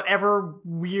off whatever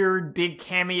weird big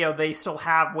cameo they still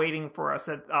have waiting for us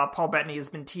that Paul Bettany has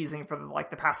been teasing for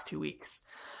the past 2 weeks.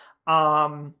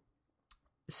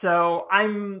 So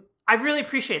I really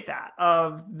appreciate that,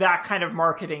 of that kind of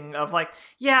marketing of like,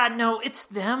 yeah, no, it's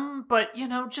them, but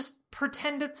just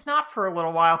pretend it's not for a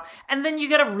little while. And then you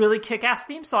get a really kick-ass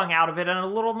theme song out of it and a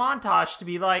little montage to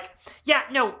be like, yeah,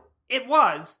 no, it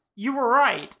was. You were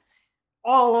right.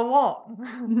 All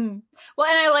along. Well,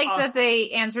 and I like that they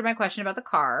answered my question about the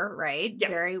car, right? Yeah.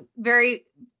 Very, very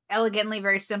elegantly,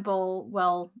 very simple,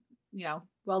 well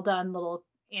done little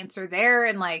answer there.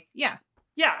 And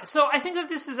Yeah, so I think that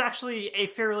this is actually a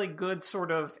fairly good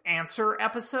sort of answer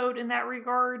episode in that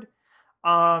regard.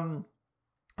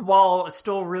 While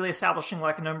still really establishing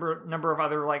like a number of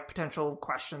other like potential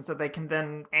questions that they can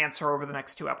then answer over the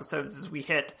next 2 episodes as we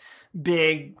hit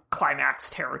big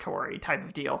climax territory type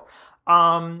of deal.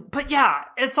 But yeah,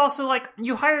 it's also like,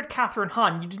 you hired Catherine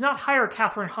Hahn. You did not hire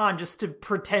Catherine Hahn just to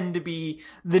pretend to be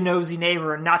the nosy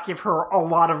neighbor and not give her a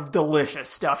lot of delicious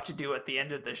stuff to do at the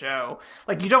end of the show.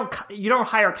 Like, you don't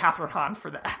hire Catherine Hahn for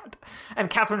that. And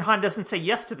Catherine Hahn doesn't say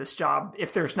yes to this job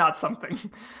if there's not something.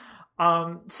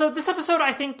 So this episode,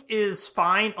 I think, is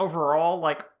fine overall.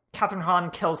 Like, Catherine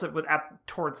Hahn kills it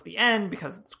towards the end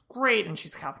because it's great and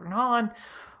she's Catherine Hahn.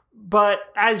 But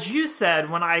as you said,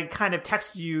 when I kind of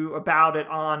texted you about it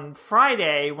on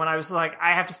Friday, when I was like,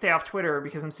 I have to stay off Twitter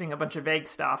because I'm seeing a bunch of vague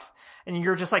stuff. And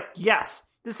you're just like, yes,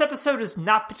 this episode is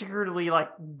not particularly like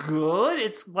good.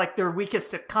 It's like their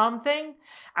weakest sitcom thing.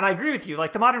 And I agree with you.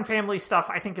 Like the Modern Family stuff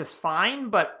I think is fine,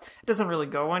 but it doesn't really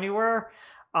go anywhere.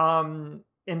 In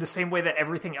the same way that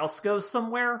everything else goes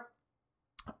somewhere.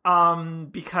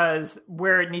 Because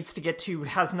where it needs to get to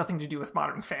has nothing to do with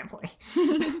Modern Family.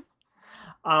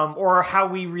 Or how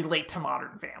we relate to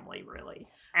Modern Family, really.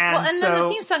 And then the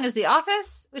theme song is The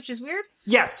Office, which is weird.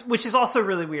 Yes, which is also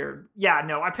really weird. Yeah,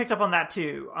 no, I picked up on that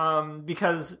too.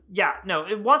 Because, yeah, no,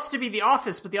 it wants to be The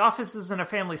Office, but The Office isn't a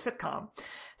family sitcom.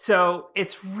 So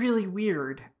it's really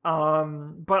weird.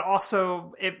 But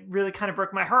also, it really kind of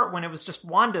broke my heart when it was just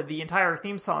Wanda, the entire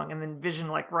theme song, and then Vision,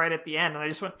 like, right at the end. And I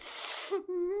just went...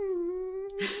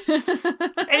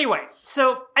 Anyway,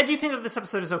 so I do think that this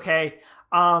episode is okay.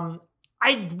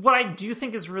 What I do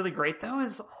think is really great, though,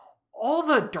 is all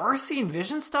the Darcy and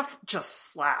Vision stuff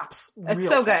just slaps. It's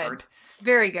so good. Hard.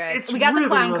 Very good. It's we got really, the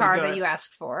clown really car good. that you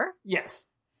asked for. Yes.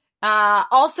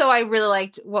 Also, I really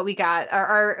liked what we got.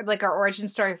 Our origin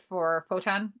story for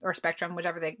Photon or Spectrum,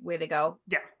 whichever way they go.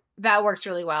 Yeah. That works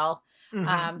really well.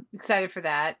 Mm-hmm. Excited for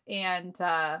that. And,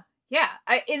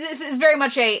 it's very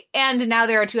much and now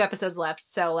there are 2 episodes left.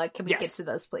 So, like, can we get to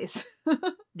those, please?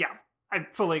 Yeah, I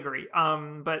fully agree.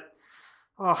 But,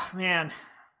 oh, man.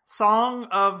 Song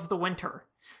of the Winter.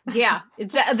 Yeah,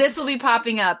 this will be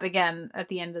popping up again at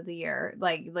the end of the year.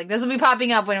 Like this will be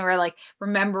popping up when we're like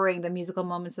remembering the musical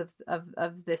moments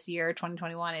of this year,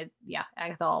 2021.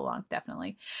 Agatha All Along,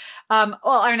 definitely. Well,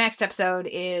 our next episode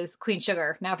is Queen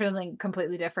Sugar. Now for something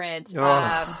completely different.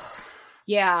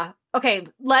 Yeah. Okay,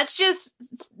 let's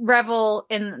just revel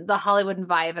in the Hollywood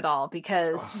vibe of it all,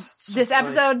 because this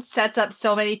episode sets up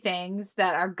so many things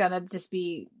that are gonna just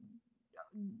be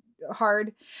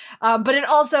hard. But it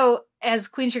also, as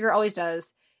Queen Sugar always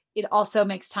does, it also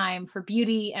makes time for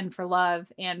beauty and for love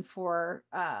and for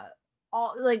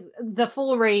all, like, the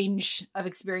full range of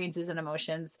experiences and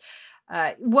emotions.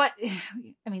 What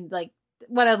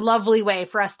a lovely way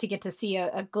for us to get to see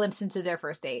a glimpse into their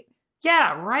first date.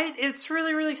 Yeah, right? It's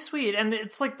really, really sweet. And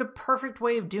it's like the perfect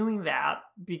way of doing that,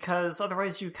 because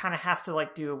otherwise you kind of have to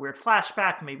like do a weird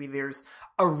flashback. Maybe there's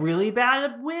a really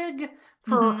bad wig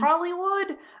for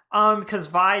Hollywood, because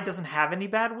Vi doesn't have any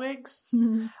bad wigs.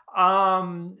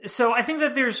 So I think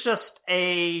that there's just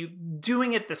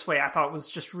doing it this way I thought was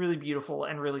just really beautiful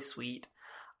and really sweet.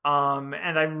 And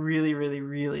I really, really,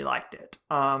 really liked it.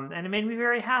 And it made me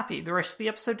very happy. The rest of the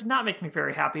episode did not make me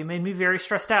very happy. It made me very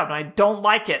stressed out, and I don't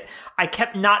like it. I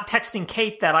kept not texting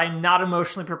Kate that I'm not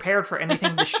emotionally prepared for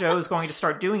anything the show is going to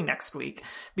start doing next week,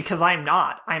 because I'm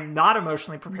not. I'm not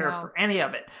emotionally prepared for any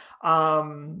of it.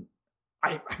 I'm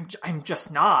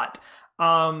just not.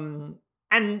 And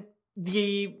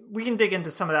we can dig into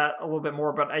some of that a little bit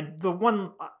more, but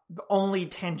the only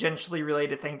tangentially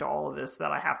related thing to all of this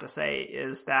that I have to say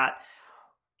is that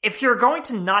if you're going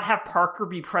to not have Parker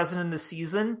be present in the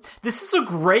season, this is a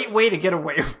great way to get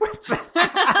away with it.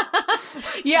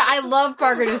 Yeah, I love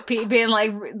Parker just being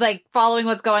like following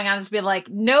what's going on, just being like,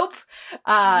 nope,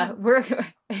 I'm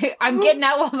getting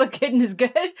out while the kitten is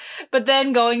good. But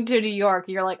then going to New York,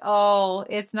 you're like, oh,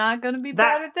 it's not going to be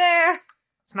better there.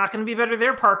 It's not going to be better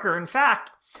there, Parker. In fact,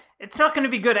 it's not going to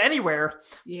be good anywhere.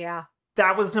 Yeah.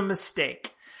 That was a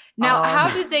mistake. Now, how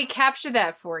did they capture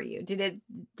that for you? Did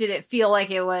it feel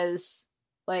like it was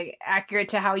like accurate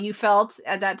to how you felt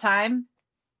at that time?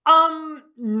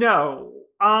 No.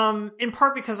 In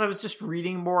part because I was just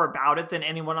reading more about it than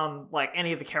anyone on like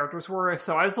any of the characters were,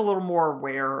 so I was a little more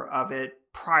aware of it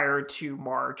prior to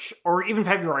March or even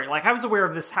February. Like I was aware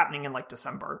of this happening in like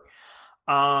December.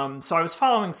 So I was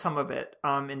following some of it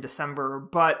in December,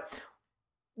 but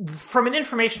from an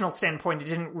informational standpoint, it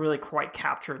didn't really quite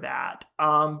capture that.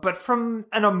 But from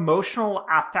an emotional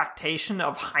affectation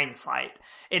of hindsight,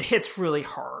 it hits really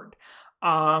hard.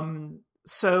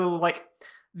 So like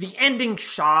the ending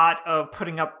shot of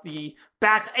putting up the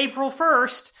back April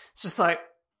 1st, it's just like,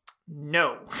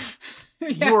 no,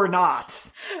 Yeah. you're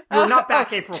not. You're not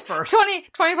back April 1st.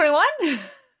 2021?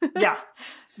 Yeah.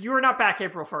 You were not back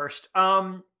April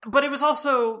 1st. But it was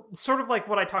also sort of like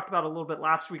what I talked about a little bit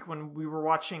last week when we were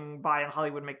watching Vi and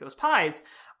Hollywood make those pies,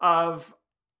 of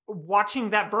watching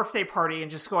that birthday party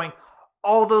and just going,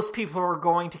 all those people are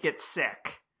going to get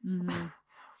sick. Mm-hmm.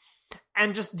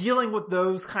 And just dealing with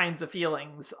those kinds of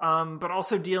feelings, but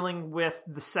also dealing with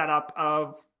the setup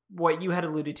of what you had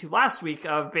alluded to last week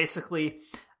of basically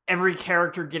every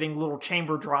character getting little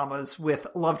chamber dramas with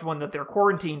a loved one that they're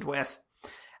quarantined with.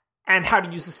 And how do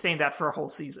you sustain that for a whole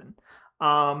season?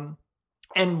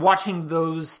 And watching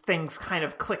those things kind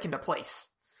of click into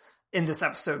place in this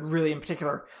episode, really in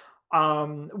particular,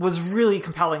 was really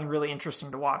compelling and really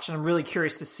interesting to watch. And I'm really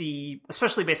curious to see,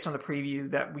 especially based on the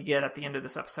preview that we get at the end of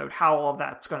this episode, how all of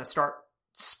that's going to start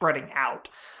spreading out.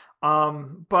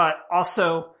 But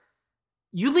also,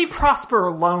 you leave Prosper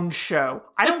alone, show.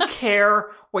 I don't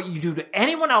care what you do to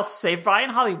anyone else, save Vi in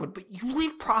Hollywood, but you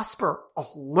leave Prosper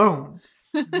alone.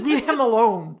 Leave him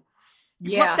alone.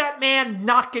 You let that man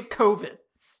not get COVID.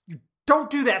 You don't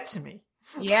do that to me.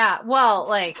 Yeah, well,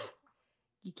 like,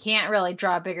 you can't really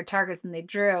draw bigger targets than they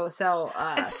drew, so...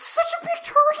 It's such a big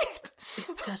target!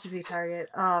 It's such a big target.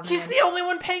 Oh, man. He's the only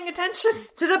one paying attention.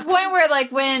 To the point where,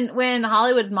 like, when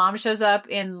Hollywood's mom shows up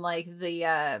in, like, the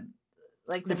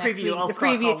next week, the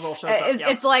preview,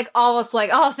 it's like, almost like,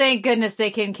 oh, thank goodness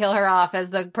they can kill her off as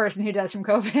the person who dies from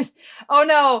COVID. Oh,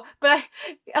 no, but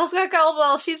Elsa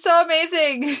Caldwell, she's so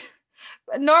amazing.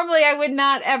 Normally, I would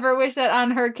not ever wish that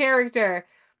on her character.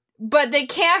 But they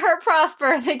can't hurt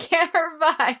Prosper. They can't hurt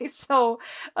Vi. So,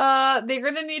 they're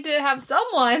gonna need to have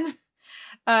someone.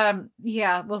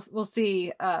 Yeah, we'll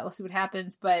see. We'll see what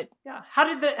happens. But yeah, how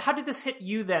did this hit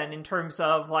you then? In terms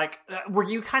of like, were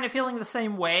you kind of feeling the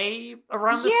same way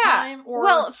around this time? Or?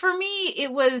 Well, for me,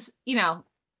 it was,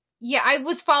 I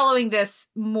was following this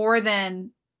more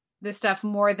than these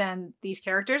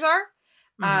characters are.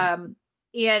 Mm-hmm.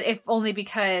 And if only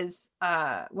because,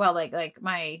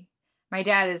 my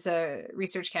dad is a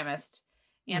research chemist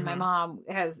and my mom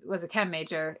was a chem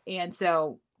major. And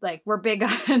so like, we're big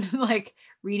on like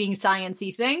reading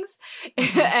science-y things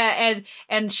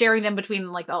and sharing them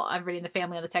between like everybody in the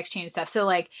family on the text chain and stuff. So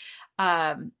like,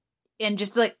 and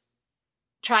just like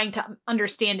trying to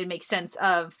understand and make sense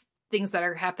of things that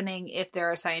are happening if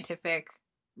there are scientific,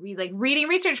 like reading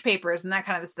research papers and that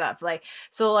kind of stuff. Like,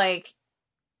 so like,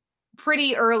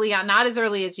 pretty early on, not as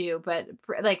early as you, but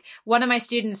like one of my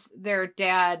students, their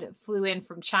dad flew in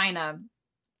from China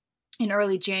in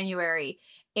early January,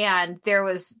 and there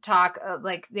was talk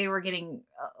like they were getting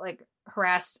like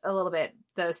harassed a little bit.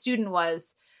 The student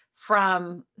was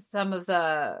from some of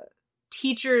the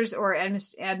teachers or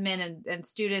admin and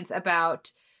students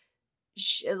about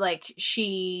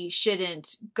she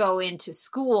shouldn't go into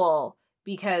school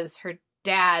because her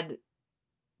dad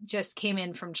just came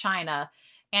in from China.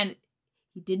 And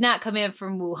he did not come in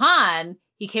from Wuhan.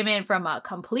 He came in from a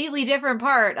completely different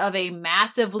part of a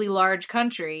massively large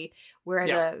country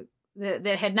where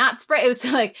that had not spread. It was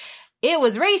like, it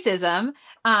was racism.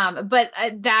 But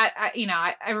I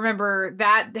remember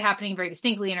that happening very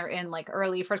distinctly in like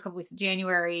early first couple weeks of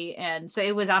January. And so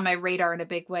it was on my radar in a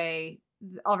big way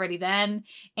already then.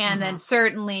 And then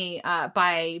certainly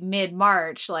by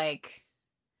mid-March,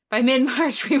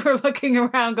 we were looking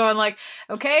around going like,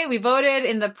 okay, we voted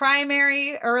in the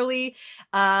primary early,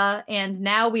 and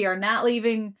now we are not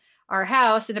leaving our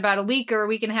house. And about a week or a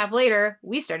week and a half later,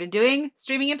 we started doing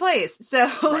streaming in place. So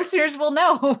listeners will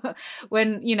know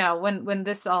when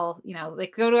this all,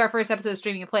 like go to our first episode of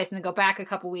streaming in place and then go back a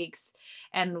couple weeks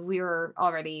and we were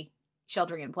already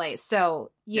sheltering in place.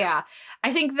 So yeah.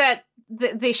 I think that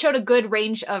they showed a good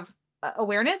range of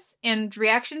awareness and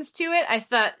reactions to it. I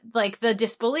thought like the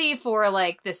disbelief or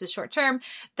like this is short term,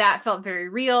 that felt very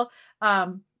real.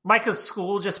 Micah's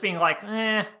school just being like,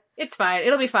 it's fine,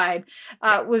 it'll be fine,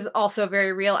 was also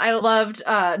very real. I loved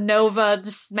Nova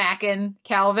just smacking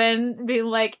Calvin, being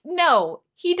like, no,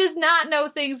 he does not know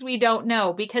things we don't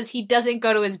know because he doesn't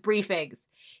go to his briefings.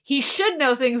 He should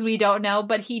know things we don't know,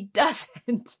 but he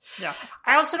doesn't. Yeah.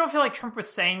 I also don't feel like Trump was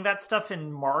saying that stuff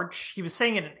in March. He was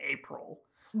saying it in April.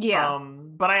 Yeah.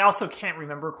 But I also can't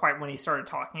remember quite when he started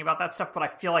talking about that stuff, but I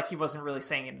feel like he wasn't really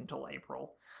saying it until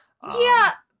April.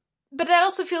 Yeah, but that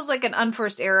also feels like an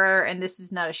unforced error, and this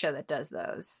is not a show that does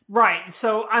those. Right,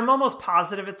 so I'm almost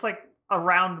positive it's like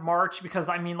around March, because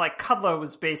I mean, like, Kudlow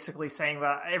was basically saying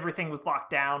that everything was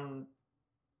locked down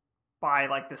by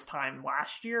like this time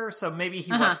last year, so maybe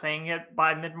he was saying it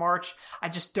by mid-March. I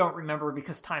just don't remember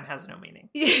because time has no meaning.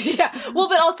 Yeah, well,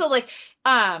 but also like,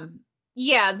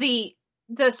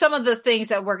 some of the things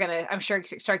that we're gonna, I'm sure,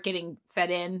 start getting fed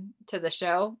in to the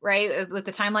show, right? With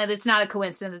the timeline, it's not a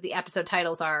coincidence that the episode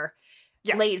titles are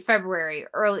late February,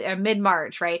 early or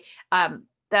mid-March, right?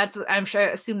 That's, I'm sure,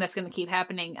 assume that's going to keep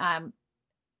happening.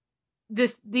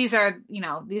 These are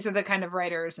the kind of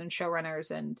writers and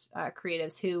showrunners and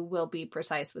creatives who will be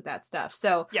precise with that stuff.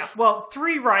 So yeah, well,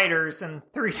 3 writers and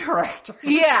 3 directors.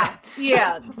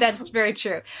 Yeah, that's very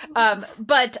true.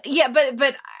 But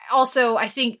also I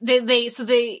think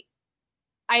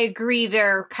I agree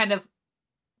they're kind of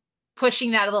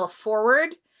pushing that a little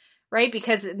forward, right?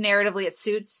 Because narratively it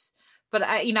suits But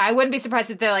I wouldn't be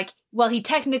surprised if they're like, well, he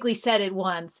technically said it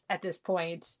once at this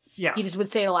point. Yeah. He just would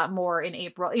say it a lot more in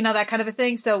April, that kind of a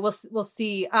thing. So we'll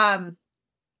see.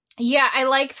 Yeah, I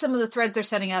like some of the threads they're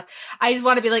setting up. I just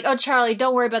want to be like, oh, Charlie,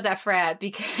 don't worry about that frat,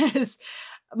 because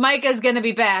Micah's going to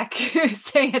be back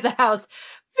staying at the house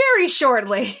very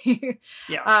shortly.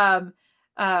 Yeah.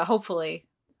 Hopefully.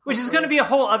 Which is going to be a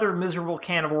whole other miserable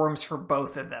can of worms for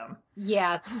both of them.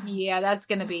 Yeah, that's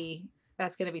going to be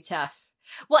tough.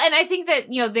 Well, and I think that,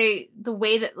 the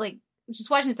way that, like, just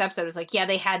watching this episode is like, yeah,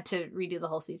 they had to redo the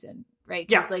whole season, right?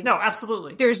 Yeah, like, no,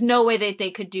 absolutely. There's no way that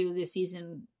they could do the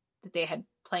season that they had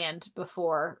planned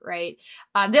before, right?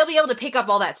 They'll be able to pick up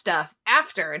all that stuff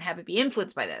after and have it be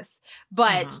influenced by this.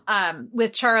 But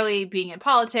with Charlie being in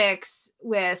politics,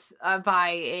 with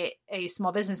Vi, a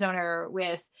small business owner,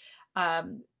 with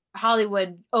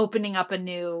Hollywood opening up a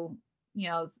new,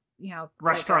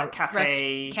 restaurant, like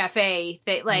cafe,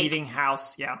 they like meeting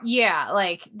house.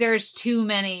 Like there's too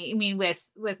many. I mean,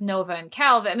 with Nova and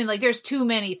Calvin, I mean, like there's too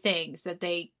many things that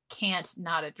they can't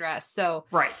not address. So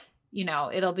right,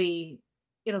 it'll be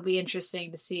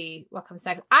interesting to see what comes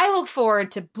next. I look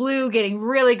forward to Blue getting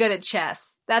really good at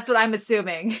chess. That's what I'm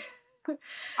assuming.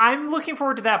 I'm looking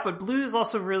forward to that, but Blue is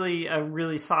also really a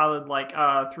really solid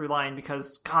through line,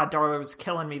 because God, Darla was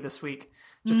killing me this week.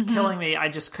 Just killing me. I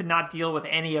just could not deal with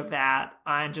any of that.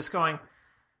 I'm just going,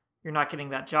 you're not getting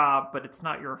that job, but it's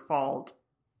not your fault.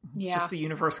 It's just the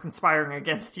universe conspiring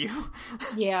against you.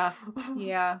 Yeah.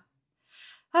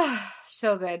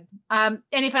 So good.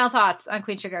 Any final thoughts on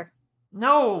Queen Sugar?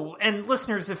 No, and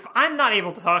listeners, if I'm not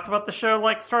able to talk about the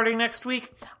show starting next week,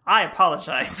 I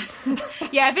apologize.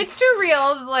 Yeah, if it's too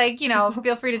real,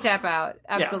 feel free to tap out.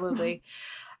 Absolutely.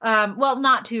 Yeah. Well,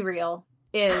 not too real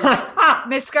is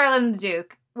Miss Scarlet and the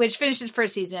Duke, which finished its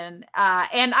first season.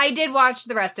 And I did watch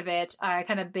the rest of it. I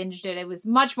kind of binged it. It was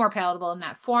much more palatable in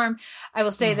that form. I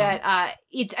will say that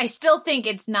I still think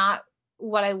it's not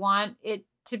what I want it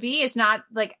to be. It's not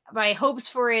like my hopes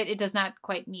for it. It does not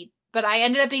quite meet. But I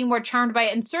ended up being more charmed by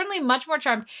it, and certainly much more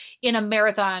charmed in a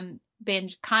marathon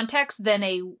binge context than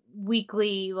a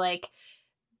weekly,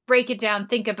 break it down,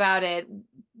 think about it,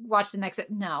 watch the next.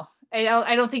 No,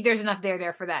 I don't think there's enough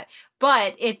there for that.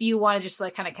 But if you want to just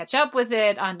kind of catch up with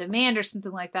it on demand or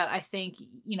something like that, I think,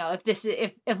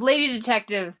 if Lady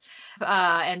Detective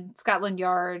and Scotland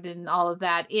Yard and all of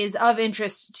that is of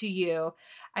interest to you,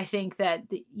 I think that,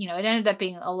 it ended up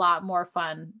being a lot more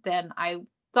fun than I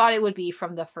thought it would be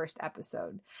from the first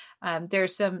episode.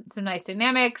 There's some nice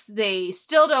dynamics. They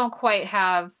still don't quite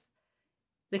have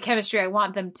the chemistry I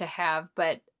want them to have,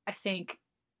 but I think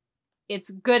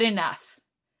it's good enough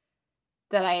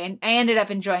that I ended up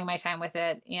enjoying my time with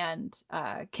it, and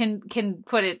can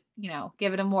put it,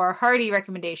 give it a more hearty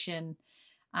recommendation,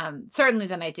 certainly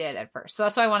than I did at first. So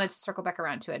that's why I wanted to circle back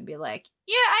around to it and be like,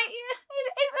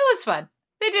 it was fun.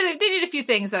 They did a few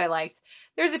things that I liked.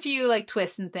 There's a few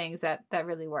twists and things that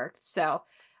really worked. So,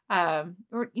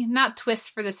 not twists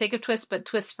for the sake of twists, but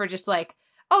twists for just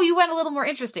oh, you went a little more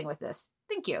interesting with this.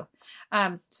 Thank you.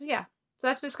 So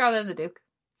that's Miss Scarlet and the Duke.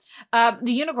 The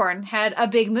unicorn had a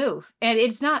big move, and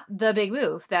it's not the big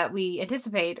move that we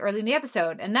anticipate early in the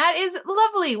episode. And that is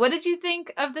lovely. What did you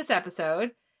think of this episode,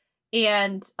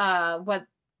 and what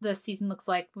the season looks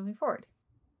like moving forward?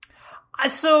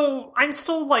 So I'm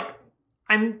still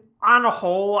I'm on a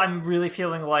whole, I'm really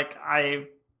feeling like I'm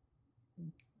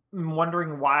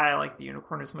wondering why I like the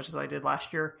unicorn as much as I did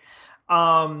last year.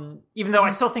 Even though I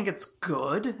still think it's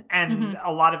good, and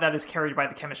a lot of that is carried by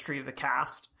the chemistry of the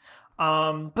cast.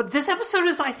 But this episode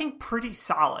is, I think, pretty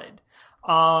solid.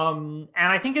 And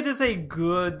I think it is a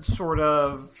good sort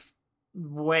of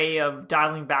way of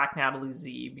dialing back Natalie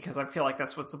Z, because I feel like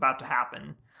that's what's about to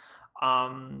happen.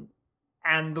 And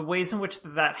the ways in which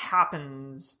that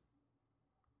happens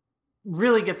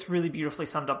really gets really beautifully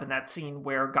summed up in that scene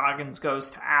where Goggins goes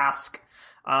to ask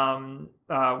Shannon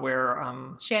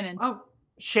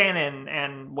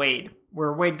and Wade,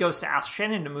 where Wade goes to ask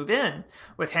Shannon to move in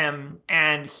with him,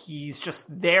 and he's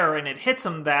just there, and it hits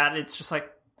him that it's just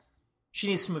she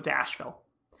needs to move to Asheville.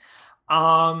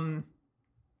 And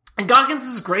Goggins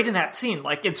is great in that scene.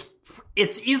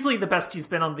 It's easily the best he's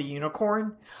been on the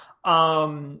unicorn.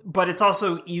 But it's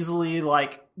also easily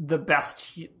the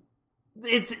best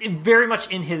it's very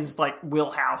much in his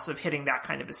wheelhouse of hitting that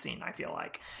kind of a scene, I feel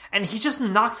like. And he just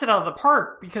knocks it out of the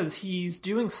park, because he's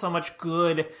doing so much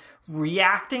good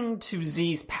reacting to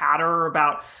Z's patter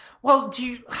about, well, do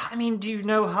you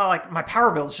know how my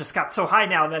power bills just got so high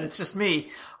now that it's just me.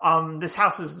 This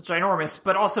house is ginormous,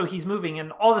 but also he's moving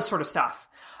and all this sort of stuff.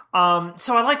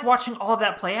 So I like watching all of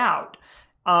that play out.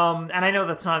 And I know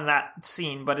that's not in that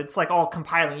scene, but it's like all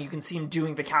compiling. You can see him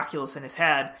doing the calculus in his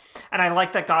head. And I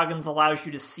like that Goggins allows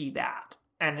you to see that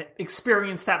and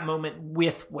experience that moment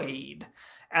with Wade,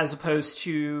 as opposed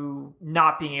to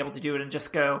not being able to do it and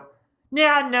just go,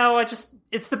 yeah, no,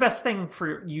 it's the best thing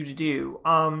for you to do.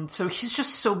 So he's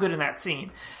just so good in that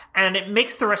scene. And it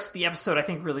makes the rest of the episode, I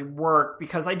think, really work,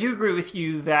 because I do agree with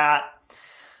you that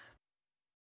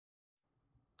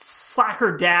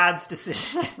slacker dad's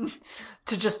decision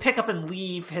to just pick up and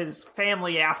leave his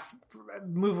family,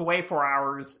 move away 4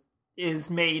 hours, is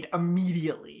made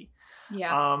immediately.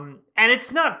 Yeah. And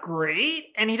it's not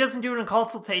great, and he doesn't do it in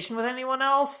consultation with anyone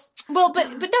else. Well, but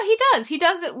no, he does. He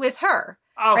does it with her.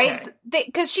 Okay. Right?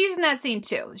 Because she's in that scene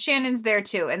too. Shannon's there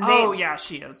too. And yeah,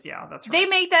 she is. Yeah, that's right. They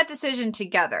make that decision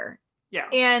together. Yeah.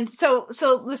 And so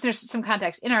listeners, some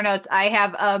context in our notes. I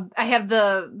have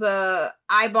the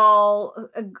eyeball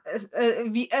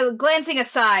glancing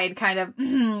aside kind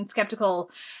of skeptical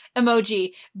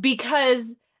emoji,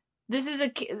 because this is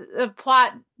a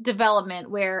plot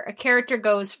development where a character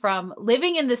goes from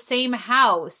living in the same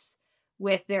house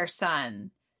with their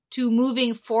son to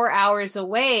moving 4 hours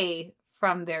away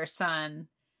from their son.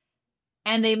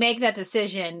 And they make that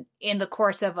decision in the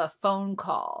course of a phone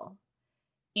call.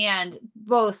 And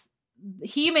both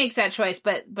he makes that choice,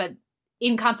 but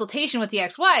in consultation with the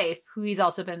ex-wife, who he's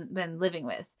also been living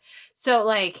with. So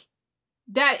like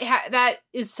that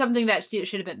is something that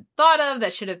should have been thought of.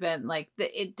 That should have been like,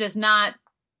 it does not.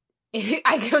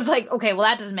 I was like, okay, well,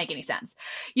 that doesn't make any sense.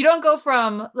 You don't go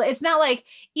from. It's not like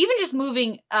even just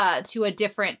moving to a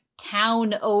different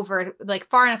town over like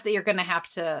far enough that you're going to have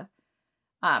to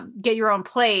get your own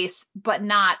place, but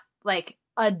not like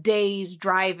a day's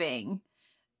driving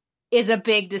is a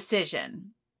big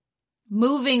decision.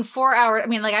 Moving 4 hours. I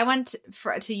mean, like I went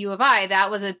to U of I. That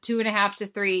was a 2.5 to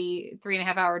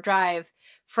 3.5 hour drive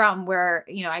from where,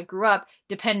 I grew up,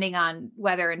 depending on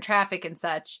weather and traffic and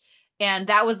such. And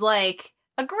that was like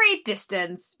a great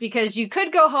distance because you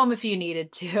could go home if you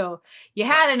needed to. You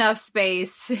had enough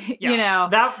space,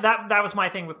 That was my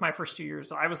thing with my first 2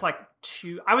 years. I was like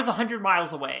 100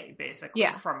 miles away basically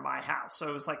from my house. So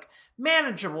it was like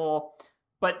manageable,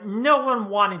 but no one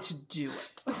wanted to do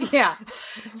it. Yeah.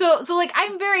 So like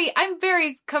I'm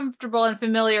very comfortable and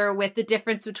familiar with the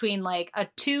difference between like a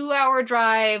 2 hour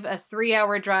drive, a 3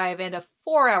 hour drive, and a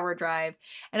 4 hour drive.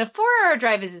 And a 4 hour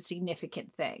drive is a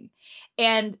significant thing.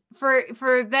 And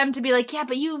for them to be like, yeah,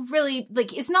 but you really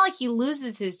like, it's not like he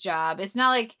loses his job. It's not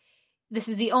like this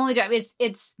is the only job.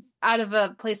 It's out of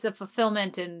a place of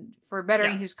fulfillment and for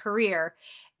bettering his career.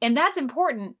 And that's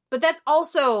important, but that's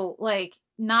also like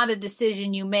not a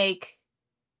decision you make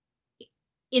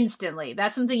instantly.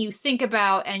 That's something you think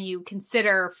about and you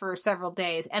consider for several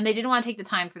days. And they didn't want to take the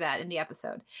time for that in the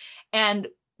episode. And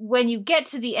when you get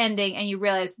to the ending and you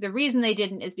realize the reason they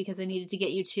didn't is because they needed to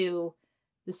get you to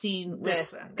the scene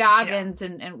with Goggins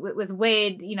and with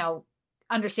Wade,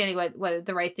 understanding what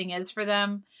the right thing is for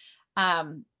them.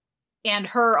 And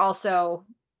her also,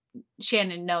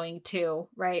 Shannon knowing too,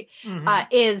 right?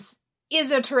 Mm-hmm.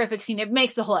 Is a terrific scene. It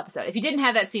makes the whole episode. If you didn't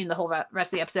have that scene the whole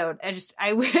rest of the episode,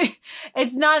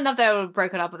 it's not enough that I would have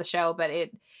broken up with the show, but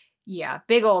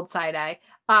big old side eye.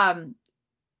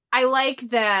 I like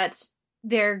that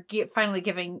they're finally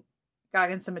giving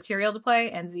Goggins some material to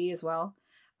play, and Z as well.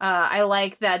 I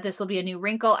like that this will be a new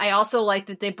wrinkle. I also like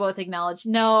that they both acknowledge,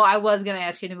 no, I was going to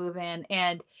ask you to move in,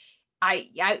 and I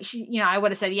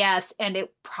would have said yes, and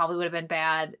it probably would have been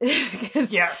bad.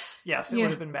 Yes, it would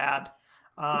have been bad.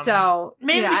 So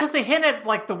maybe because they hint at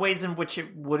like the ways in which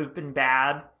it would have been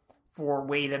bad for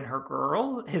Wade and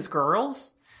his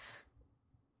girls,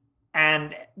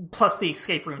 and plus the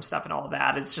escape room stuff and all of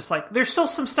that. It's just like there's still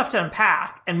some stuff to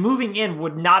unpack, and moving in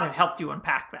would not have helped you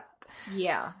unpack that.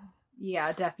 Yeah,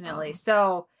 definitely.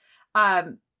 So,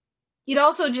 it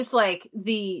also just like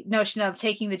the notion of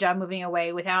taking the job, moving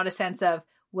away without a sense of,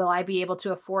 will I be able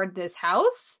to afford this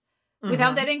house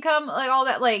without that income? Like all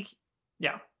that, like,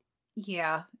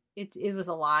 yeah, it was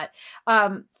a lot.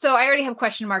 So I already have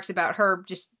question marks about her,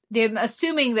 just them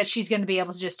assuming that she's going to be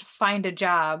able to just find a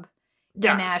job in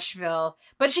Nashville,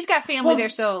 but she's got family there.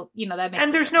 So, that makes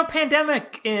and there's no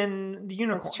pandemic in the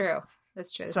Unicorn.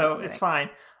 That's true. So it's fine.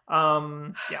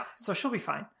 So she'll be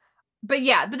fine. But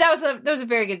that was a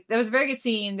very good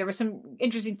scene. There was some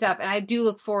interesting stuff, and I do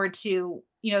look forward to,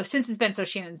 since it's been so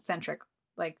Shannon centric,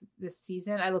 like this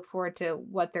season, I look forward to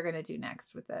what they're going to do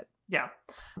next with it. Yeah.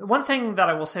 One thing that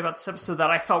I will say about this episode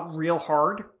that I felt real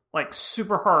hard, like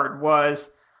super hard,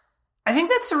 was I think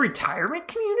that's a retirement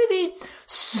community.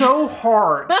 So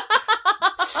hard.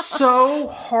 so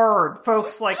hard,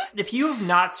 folks. Like, if you have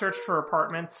not searched for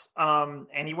apartments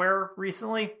anywhere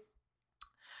recently,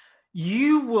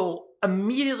 you will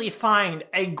immediately find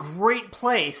a great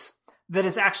place that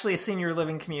is actually a senior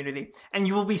living community, and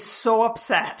you will be so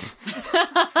upset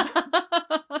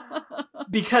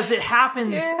because it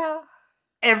happens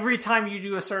every time you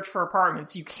do a search for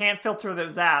apartments. You can't filter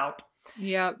those out.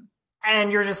 Yep.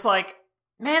 And you're just like,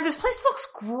 man, this place looks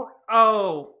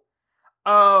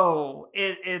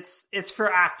it's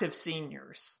for active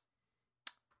seniors.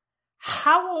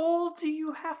 How old do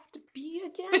you have to be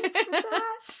again for that?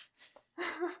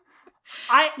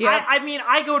 I mean,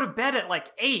 I go to bed at like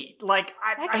 8. Like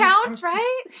that counts,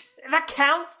 right? That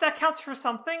counts. That counts for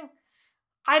something.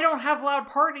 I don't have loud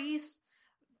parties.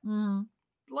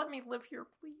 Let me live here,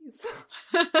 please.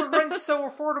 The rent's so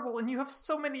affordable, and you have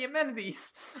so many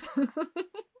amenities.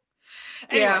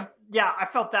 Anyway, I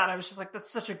felt that. I was just like,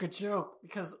 that's such a good joke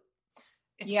because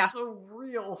it's so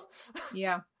real.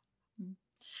 Yeah.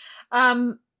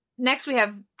 Next, we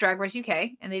have Drag Race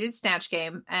UK, and they did Snatch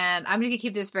Game, and I'm going to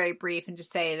keep this very brief and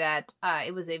just say that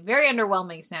it was a very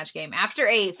underwhelming Snatch Game. After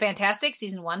a fantastic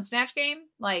Season 1 Snatch Game,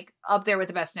 like, up there with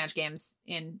the best Snatch Games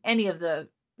in any of the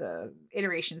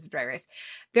iterations of Drag Race,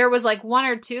 there was, like, 1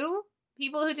 or 2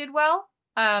 people who did well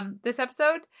this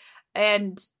episode,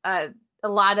 and a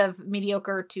lot of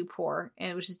mediocre to poor, and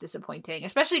it was just disappointing,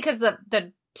 especially because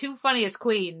the 2 funniest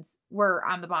queens were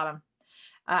on the bottom.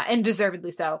 And deservedly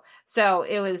so. So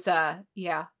it was, I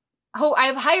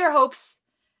have higher hopes,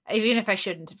 even if I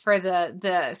shouldn't, for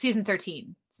the season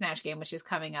 13 Snatch Game, which is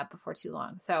coming up before too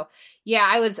long. So yeah,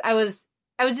 I was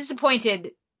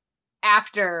disappointed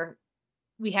after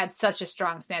we had such a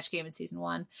strong Snatch Game in season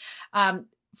 1.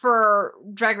 For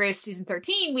Drag Race season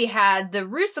 13, we had the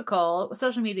Rusical,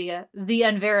 social media, the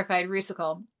unverified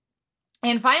Rusical,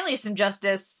 and finally some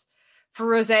justice for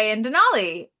Rosé and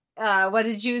Denali. What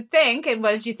did you think, and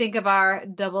what did you think of our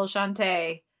double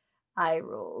Shantae eye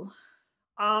roll?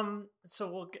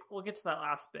 So we'll get to that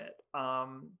last bit.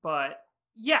 But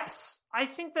yes, I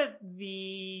think that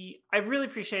I really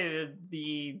appreciated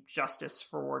the justice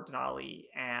for Denali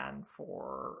and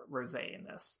for Rosé in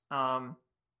this. I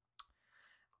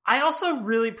also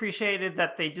really appreciated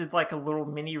that they did like a little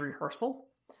mini rehearsal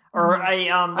or a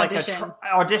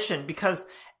audition because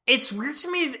it's weird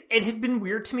to me. It had been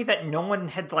weird to me that no one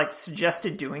had like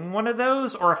suggested doing one of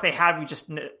those, or if they had,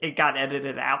 it got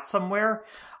edited out somewhere.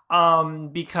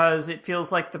 Because it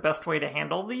feels like the best way to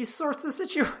handle these sorts of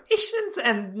situations,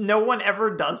 and no one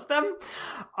ever does them.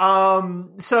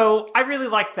 So I really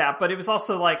liked that, but it was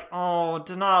also like, oh,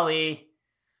 Denali,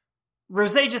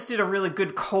 Rosé just did a really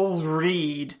good cold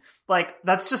read. Like,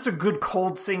 that's just a good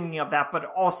cold singing of that, but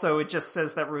also it just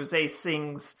says that Rosé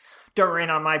sings Don't Rain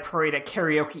on My Parade at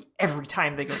karaoke every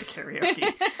time they go to karaoke.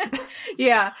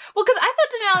 Yeah. Well, because I thought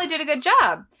Denali did a good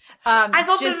job. I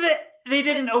thought that they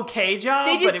did an okay job.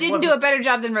 They just didn't do a better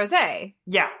job than Rosé.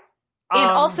 Yeah. And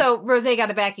also, Rosé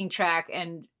got a backing track,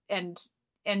 and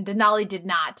Denali did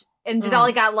not. And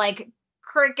Denali got, like,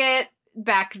 cricket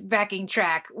backing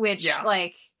track, which,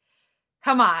 like,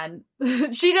 come on.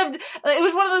 It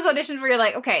was one of those auditions where you're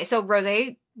like, okay, so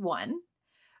Rosé won.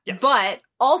 Yes. But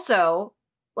also,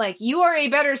 like, you are a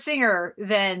better singer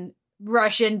than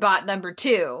Russian bot number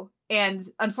 2. And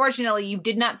unfortunately, you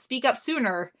did not speak up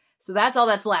sooner. So that's all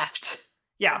that's left.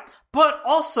 Yeah. But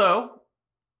also,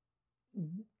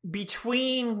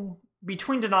 between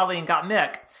Denali and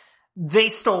Gottmik, they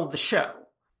stole the show,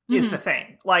 is the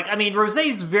thing. Like, I mean,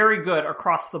 Rosé's very good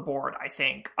across the board, I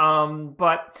think.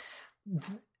 But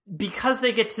because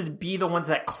they get to be the ones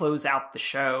that close out the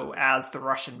show as the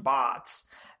Russian bots,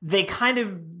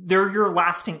 they're your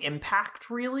lasting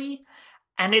impact, really.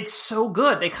 And it's so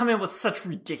good. They come in with such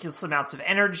ridiculous amounts of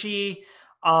energy.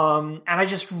 And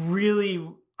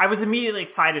I was immediately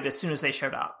excited as soon as they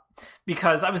showed up,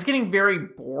 because I was getting very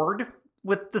bored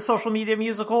with the social media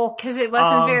musical. Because it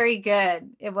wasn't very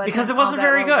good. It wasn't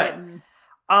very good.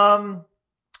 Written.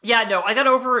 Yeah, no, I got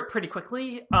over it pretty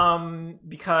quickly,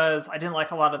 because I didn't like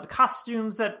a lot of the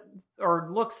costumes or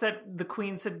looks that the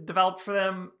queens had developed for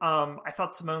them. I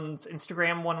thought Simone's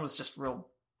Instagram one was just real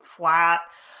flat.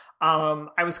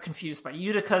 I was confused by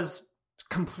Utica's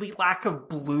complete lack of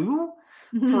blue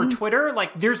for Twitter.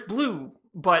 Like, there's blue,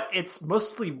 but it's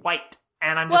mostly white.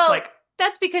 And I'm just like...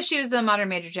 That's because she was the Modern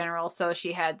Major General, so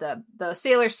she had the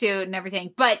sailor suit and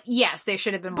everything. But yes, there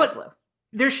should have been more blue.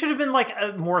 There should have been, like,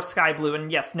 a more sky blue.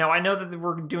 And yes, no, I know that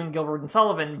we're doing Gilbert and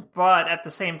Sullivan, but at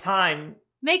the same time...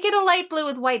 Make it a light blue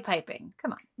with white piping.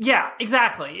 Come on. Yeah,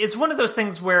 exactly. It's one of those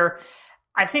things where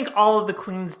I think all of the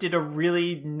queens did a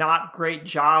really not great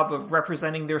job of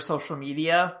representing their social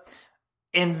media.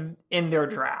 in their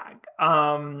drag.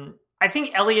 I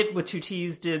think Elliot with 2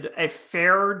 T's did a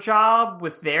fair job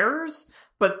with theirs,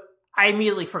 but I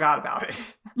immediately forgot about it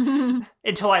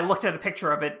until I looked at a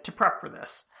picture of it to prep for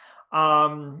this.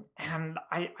 And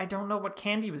I don't know what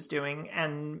Candy was doing,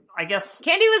 and I guess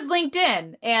Candy was linked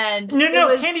in, and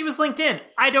Candy was linked in.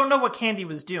 I don't know what Candy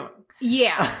was doing.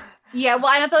 Yeah. Yeah,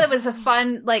 well, and I thought it was a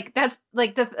fun, like, that's,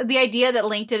 like, the idea that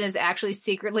LinkedIn is actually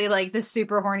secretly, like, the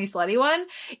super horny slutty one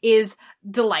is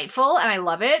delightful, and I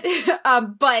love it,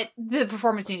 but the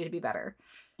performance needed to be better.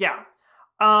 Yeah.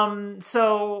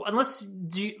 So,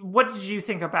 what did you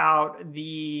think about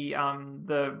the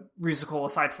musical,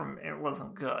 aside from it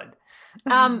wasn't good?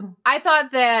 I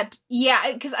thought that,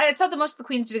 because I thought that most of the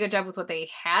queens did a good job with what they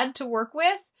had to work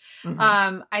with.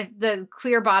 The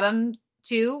clear bottom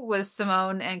two was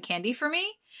Simone and Candy for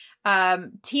me.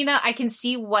 Tina, I can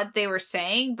see what they were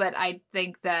saying, but I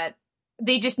think that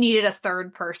they just needed a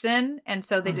third person, and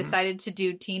so they decided to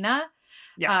do Tina.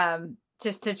 Yeah.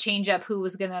 Just to change up who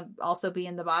was gonna also be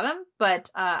in the bottom.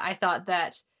 But I thought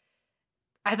that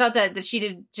she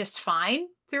did just fine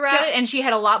throughout it, and she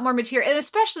had a lot more material, and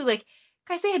especially, like,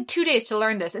 guys, they had 2 days to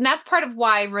learn this, and that's part of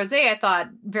why Rosé, I thought,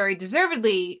 very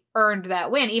deservedly earned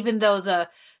that win, even though the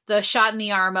shot in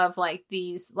the arm of, like,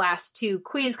 these last 2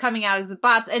 queens coming out as the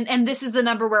bots, and this is the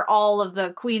number where all of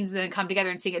the queens then come together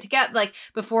and sing it together, like,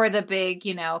 before the big,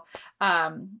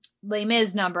 Les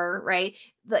Mis number, right?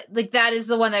 Like, that is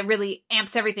the one that really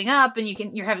amps everything up, and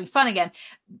you're having fun again.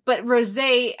 But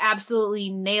Rosé absolutely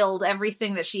nailed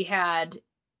everything that she had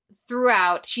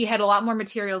throughout. She had a lot more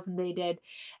material than they did,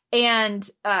 and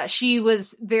she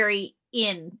was very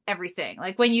in everything.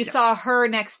 Like, when you saw her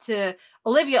next to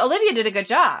Olivia did a good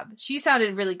job. She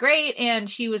sounded really great, and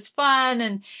she was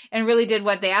fun and really did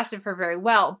what they asked of her very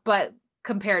well. But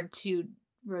compared to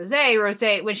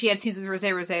Rosé, when she had scenes with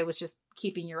Rosé was just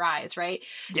keeping your eyes, right?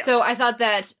 Yes. So I thought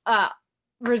that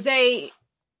Rosé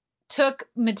took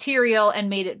material and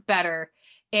made it better,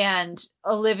 and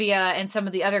Olivia and some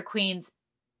of the other queens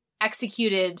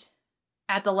executed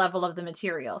at the level of the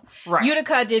material. Right.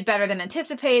 Utica did better than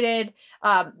anticipated,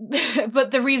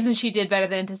 but the reason she did better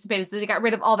than anticipated is that they got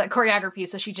rid of all that choreography,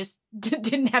 so she just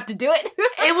didn't have to do it.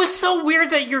 It was so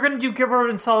weird that you're going to do Gilbert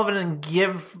and Sullivan and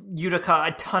give Utica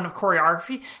a ton of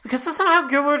choreography, because that's not how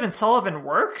Gilbert and Sullivan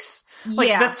works.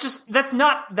 Like, that's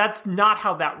not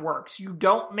how that works. You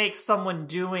don't make someone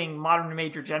doing Modern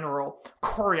Major General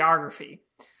choreography.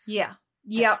 Yeah.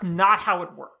 That's not how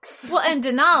it works. Well, and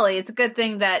Denali, it's a good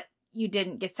thing that you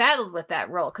didn't get saddled with that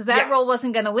role, because that role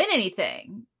wasn't going to win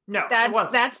anything. No, it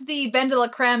wasn't. That's the Ben de la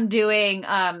Creme doing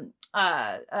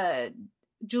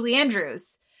Julie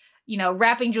Andrews,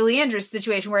 rapping Julie Andrews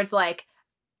situation, where it's like,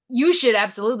 you should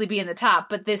absolutely be in the top,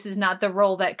 but this is not the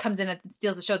role that comes in and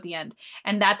steals the show at the end.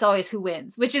 And that's always who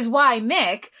wins, which is why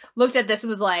Mick looked at this and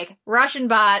was like, Russian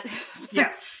bot.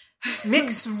 Yes.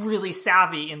 Mick's really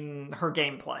savvy in her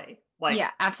gameplay. Like,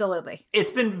 yeah, absolutely. It's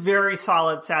been very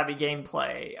solid, savvy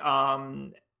gameplay.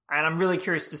 And I'm really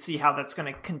curious to see how that's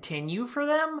going to continue for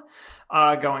them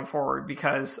going forward,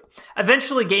 because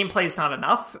eventually gameplay is not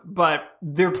enough, but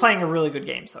they're playing a really good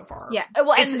game so far. Yeah,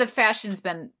 well, and the fashion's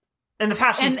been... And the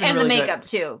fashion's been and really the makeup, good.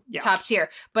 Too, top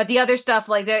tier. But the other stuff,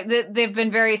 like, they've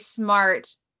been very smart,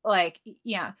 like,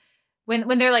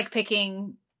 when they're, like,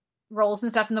 picking roles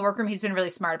and stuff in the workroom, he's been really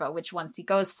smart about which ones he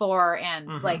goes for, and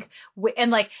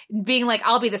being like,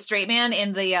 I'll be the straight man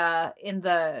in the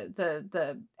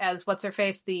as what's her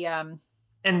face, the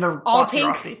in the all pink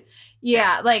Rossi.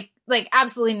 Yeah, like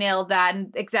absolutely nailed that,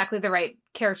 and exactly the right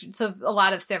character. So a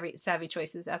lot of savvy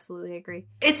choices. Absolutely agree.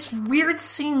 It's weird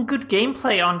seeing good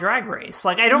gameplay on Drag Race.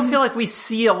 Like, I don't feel like we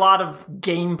see a lot of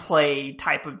gameplay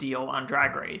type of deal on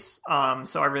Drag Race.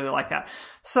 So I really like that.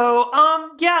 So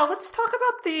let's talk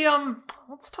about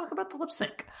the lip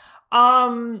sync.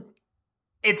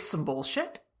 It's some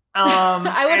bullshit.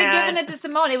 I would have given it to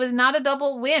Simone. It was not a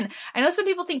double win. I know some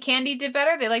people think Candy did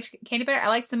better. They liked Candy better. I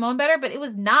like Simone better, but it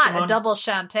was not a double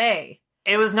Shantae.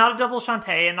 It was not a double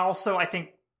Shantae, and also I think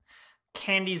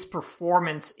Candy's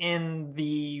performance in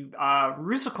the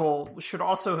Rusical should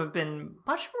also have been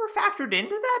much more factored into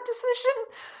that decision,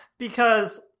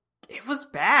 because it was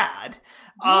bad.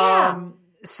 Yeah.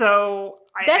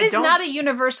 That is not a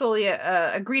universally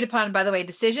agreed upon, by the way,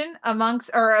 decision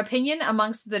opinion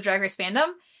amongst the Drag Race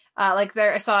fandom.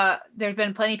 I saw there's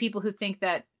been plenty of people who think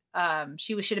that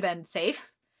she should have been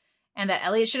safe, and that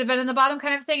Elliot should have been in the bottom,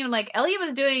 kind of thing. And I'm like, Elliot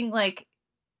was doing like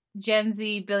Gen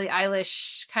Z Billie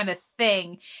Eilish kind of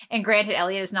thing. And granted,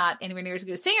 Elliot is not anywhere near as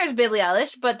good a singer as Billie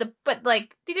Eilish, but they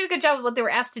did a good job with what they were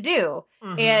asked to do,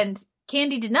 and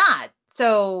Candy did not.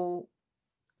 So,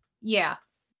 yeah.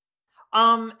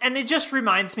 And it just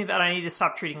reminds me that I need to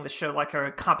stop treating the show like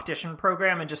a competition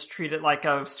program and just treat it like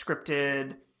a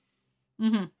scripted,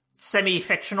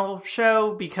 semi-fictional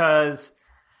show, because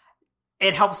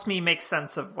it helps me make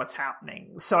sense of what's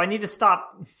happening. So I need to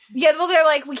stop. Yeah, well, they're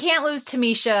like, we can't lose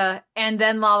Tamisha and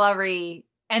then Lala Ree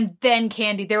and then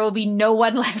Candy. There will be no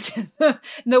one left in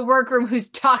the workroom who's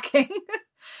talking.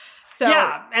 So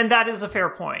yeah, and that is a fair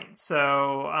point.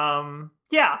 So,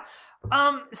 yeah.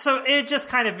 So it just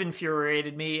kind of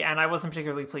infuriated me, and I wasn't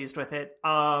particularly pleased with it.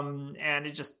 And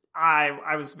it just,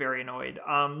 I was very annoyed.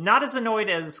 Not as annoyed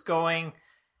as going,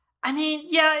 I mean,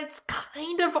 yeah, it's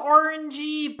kind of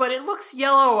orangey, but it looks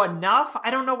yellow enough. I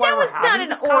don't know why that was not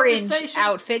an orange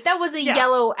outfit. That was a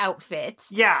yellow outfit.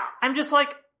 Yeah, I'm just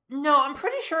like, no, I'm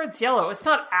pretty sure it's yellow. It's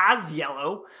not as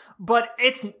yellow, but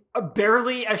it's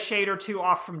barely a shade or two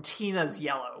off from Tina's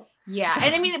yellow. Yeah,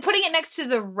 and I mean, putting it next to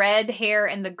the red hair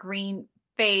and the green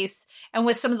face, and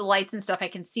with some of the lights and stuff, I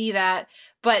can see that.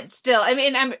 But still, I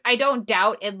mean, I don't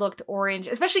doubt it looked orange,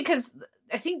 especially because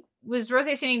I think, was Rose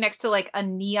standing next to like a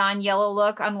neon yellow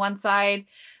look on one side?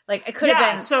 Like, it could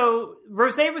have been. So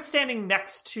Rose was standing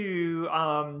next to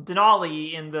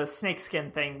Denali in the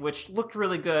snakeskin thing, which looked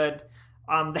really good.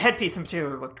 The headpiece in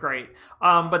particular looked great.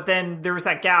 But then there was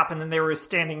that gap, and then they were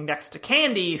standing next to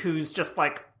Candy, who's just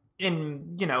like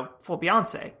in, full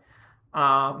Beyonce.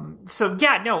 So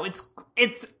yeah, no,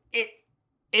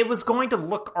 it was going to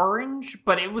look orange,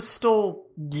 but it was still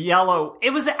yellow.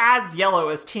 It was as yellow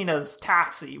as Tina's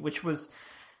Taxi, which was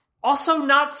also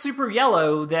not super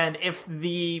yellow than if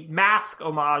the mask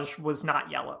homage was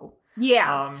not yellow.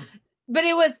 Yeah. But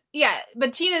it was,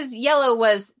 but Tina's yellow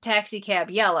was Taxi Cab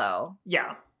yellow.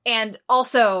 Yeah. And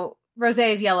also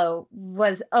Rosé's yellow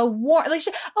was a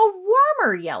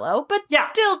warmer yellow, but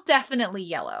still definitely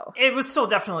yellow. It was still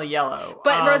definitely yellow.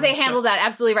 But Rosé handled that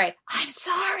absolutely right. I'm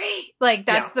sorry. Like,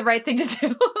 that's the right thing to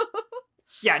do.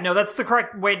 Yeah, no, that's the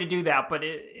correct way to do that, but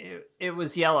it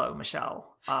was yellow,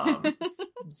 Michelle. It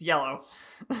was yellow.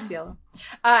 It's yellow.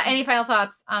 Any final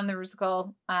thoughts on the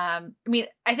Rusical? I mean,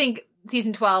 I think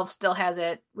season 12 still has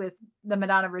it with the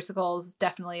Madonna Rusical. Is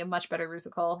definitely a much better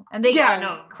Rusical. And they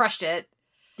crushed it.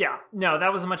 Yeah, no,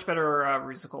 that was a much better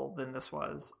Rusical than this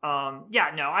was.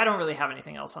 Yeah, no, I don't really have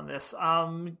anything else on this.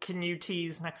 Can you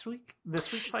tease next week?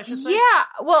 This week's, I should say? Yeah,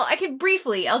 well, I could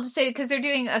briefly. I'll just say, because they're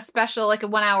doing a special, like a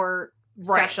 1 hour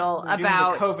special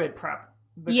about the COVID prep.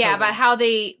 About how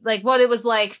they, like, what it was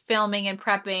like filming and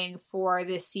prepping for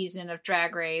this season of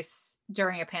Drag Race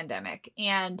during a pandemic.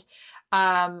 And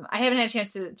I haven't had a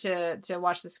chance to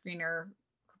watch the screener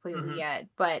completely yet,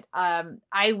 but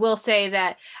I will say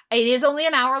that it is only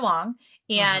an hour long,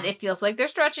 and it feels like they're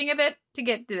stretching a bit to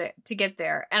get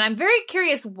there. And I'm very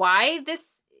curious why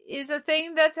this is a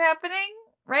thing that's happening.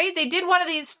 Right? They did one of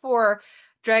these for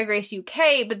Drag Race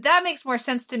UK, but that makes more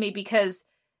sense to me because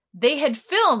they had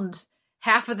filmed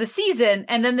half of the season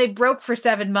and then they broke for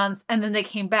 7 months and then they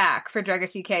came back for Drag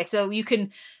Race UK. So you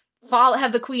can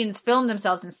have the queens film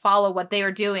themselves and follow what they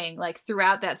are doing, like,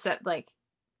 throughout that set. Like,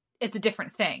 it's a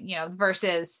different thing,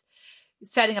 versus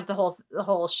setting up the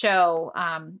whole show.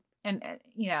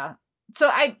 So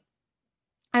I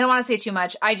don't want to say too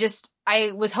much.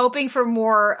 I was hoping for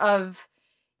more of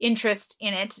interest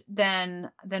in it than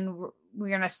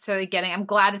we are necessarily getting. I'm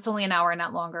glad it's only an hour and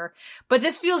not longer, but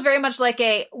this feels very much like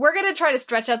we're going to try to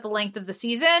stretch out the length of the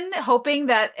season, hoping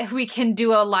that we can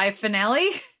do a live finale,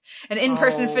 an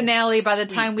in-person finale by the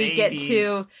time we get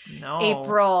to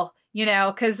April,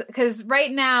 because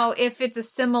right now, if it's a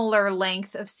similar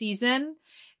length of season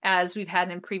as we've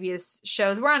had in previous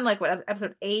shows, we're on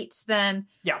episode 8, then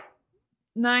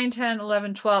 9, 10,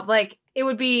 11, 12, it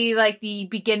would be like the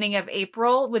beginning of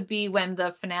April would be when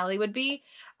the finale would be.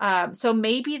 So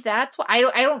maybe that's what I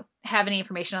don't have any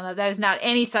information on that. That is not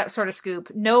any sort of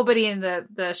scoop. Nobody in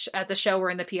at the show or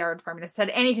in the PR department has said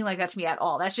anything like that to me at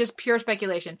all. That's just pure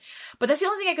speculation. But that's the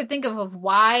only thing I could think of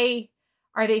why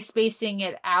are they spacing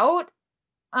it out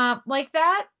like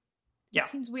that? Yeah, it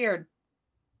seems weird.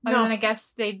 Other than I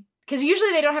guess because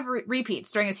usually they don't have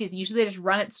repeats during a season. Usually they just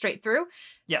run it straight through.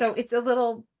 Yes. So it's a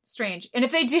little strange. And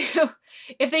if they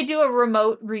do a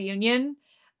remote reunion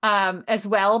as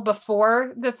well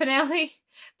before the finale,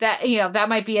 that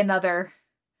might be another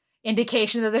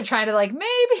indication that they're trying to,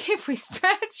 maybe if we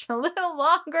stretch a little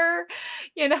longer,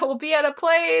 we'll be at a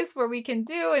place where we can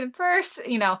do in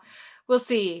person. We'll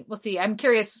see. I'm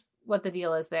curious what the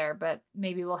deal is there, but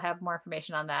maybe we'll have more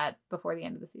information on that before the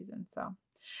end of the season. So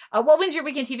what wins your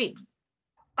weekend TV?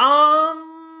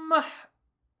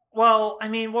 Well, I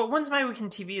mean, what wins my week in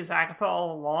TV is Agatha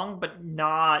All Along, but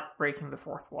not breaking the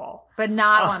fourth wall. But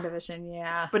not WandaVision,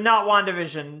 yeah. But not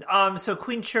WandaVision. So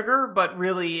Queen Sugar, but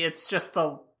really it's just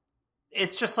like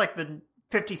the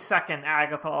 52nd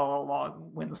Agatha All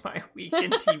Along wins my week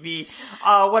in TV.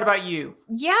 What about you?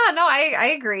 Yeah, no,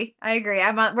 I agree.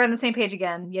 We're on the same page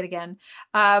yet again.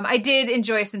 I did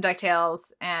enjoy some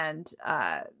DuckTales, and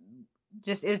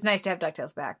just it was nice to have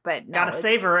DuckTales back. But no, Gotta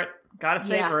savor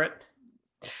it.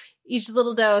 Each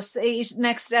little dose, each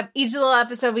little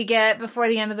episode we get before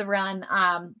the end of the run,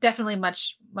 definitely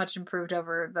much improved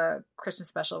over the Christmas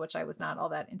special, which I was not all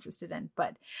that interested in.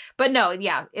 But no,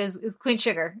 yeah, is Queen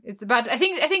Sugar. It's about. I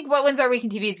think what wins our week in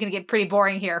TV is going to get pretty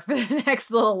boring here for the next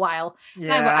little while.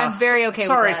 Yeah, I'm very okay.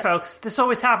 Sorry, with that. Folks. This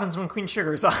always happens when Queen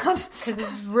Sugar's on because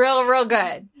it's real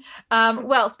good.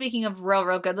 Well, speaking of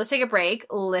real good, let's take a break,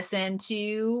 listen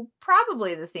to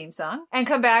probably the theme song, and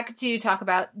come back to talk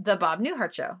about the Bob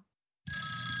Newhart Show.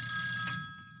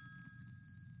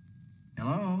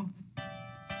 Hello?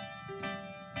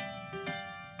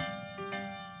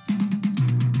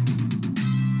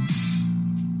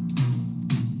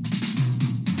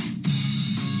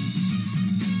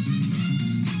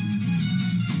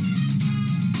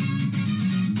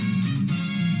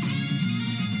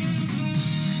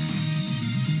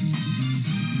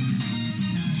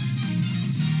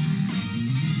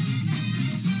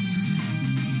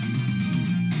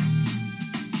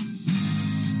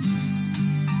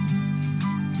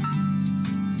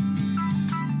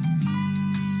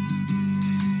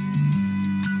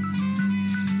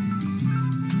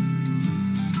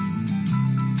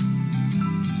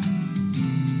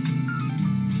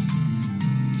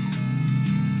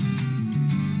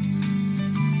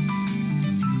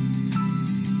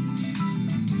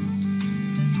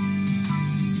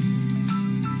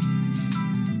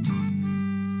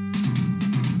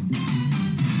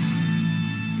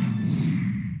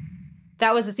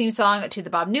 That was the theme song to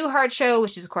the Bob Newhart Show,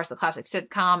 which is, of course, the classic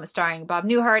sitcom starring Bob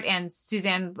Newhart and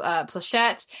Suzanne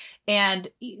Pleshette. And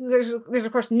there's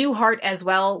of course, Newhart as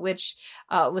well, which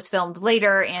was filmed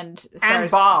later and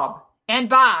stars... And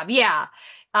Bob, yeah.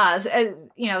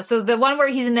 So the one where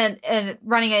he's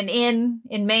running an inn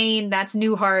in Maine, that's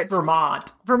Newhart.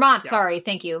 Vermont, yeah. Sorry,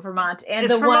 thank you, Vermont. And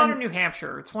it's the Vermont one or New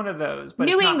Hampshire. It's one of those. But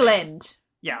New England.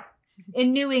 Yeah.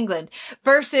 In New England,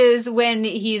 versus when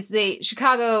he's the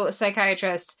Chicago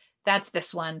psychiatrist. That's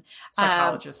this one.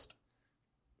 Psychologist.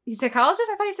 He's a psychologist?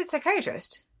 I thought he said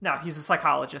psychiatrist. No, he's a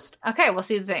psychologist. Okay, well,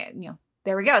 see, there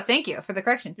we go. Thank you for the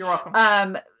correction. You're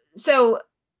welcome. So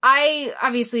I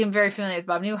obviously am very familiar with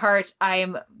Bob Newhart.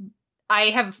 I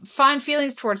have fond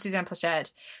feelings towards Suzanne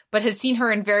Pleshette, but have seen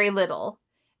her in very little.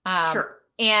 Sure.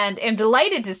 And am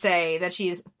delighted to say that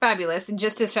she's fabulous, and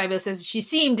just as fabulous as she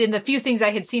seemed in the few things I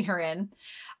had seen her in.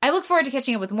 I look forward to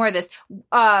catching up with more of this.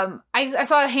 I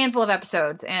saw a handful of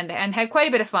episodes and had quite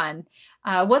a bit of fun.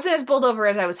 Wasn't as bowled over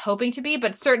as I was hoping to be,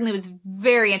 but certainly was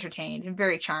very entertained and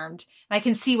very charmed. And I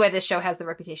can see why this show has the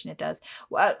reputation it does.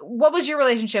 What was your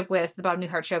relationship with the Bob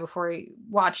Newhart Show before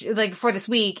this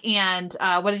week? And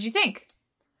what did you think?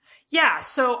 Yeah,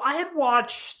 so I had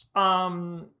watched...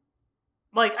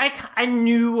 I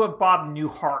knew of Bob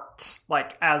Newhart,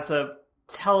 as a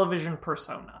television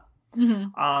persona.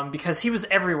 Mm-hmm. Because he was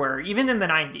everywhere, even in the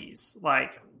 90s.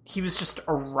 He was just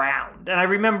around. And I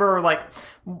remember,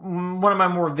 one of my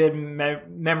more vivid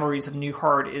memories of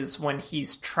Newhart is when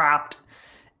he's trapped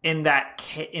in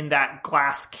that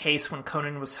glass case when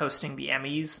Conan was hosting the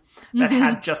Emmys that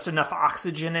had just enough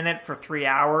oxygen in it for 3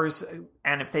 hours.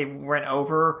 And if they went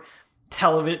over...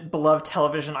 beloved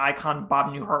television icon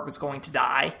Bob Newhart was going to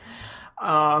die,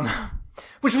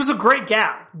 which was a great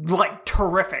gag,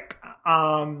 terrific.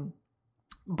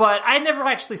 But I never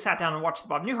actually sat down and watched the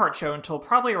Bob Newhart Show until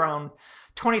probably around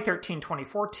 2013,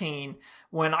 2014,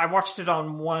 when I watched it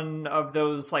on one of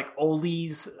those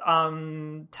Oldies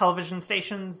television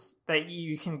stations that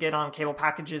you can get on cable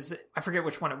packages. I forget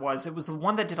which one it was. It was the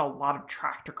one that did a lot of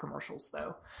tractor commercials,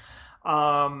 though.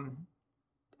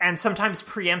 And sometimes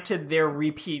preempted their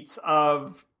repeats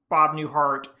of Bob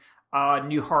Newhart,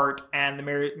 and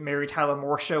the Mary Tyler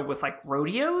Moore Show with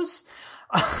rodeos.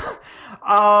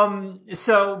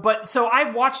 So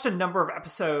I watched a number of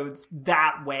episodes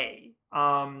that way,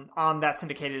 on that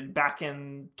syndicated back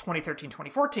in 2013,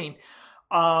 2014.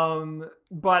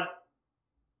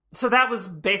 So that was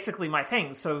basically my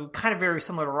thing. So kind of very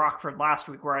similar to Rockford last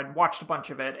week, where I'd watched a bunch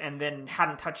of it and then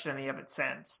hadn't touched any of it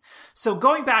since. So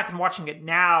going back and watching it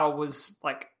now was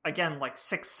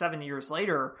 6-7 years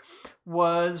later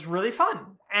was really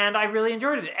fun. And I really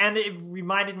enjoyed it. And it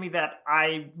reminded me that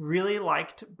I really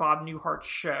liked Bob Newhart's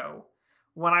show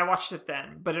when I watched it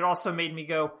then, but it also made me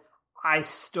go, I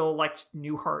still liked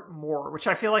Newhart more, which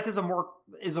I feel like is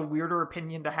a weirder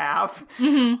opinion to have.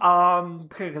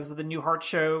 Because of the Newhart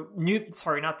show.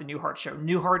 Not the Newhart show.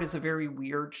 Newhart is a very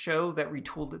weird show that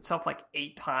retooled itself like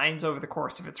 8 times over the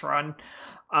course of its run.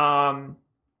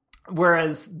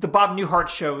 Whereas the Bob Newhart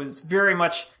show is very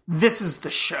much, this is the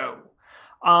show.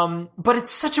 But it's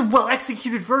such a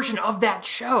well-executed version of that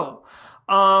show.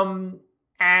 And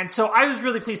so I was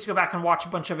really pleased to go back and watch a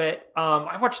bunch of it.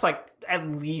 I watched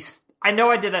I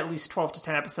know I did at least 12 to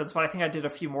 10 episodes, but I think I did a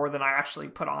few more than I actually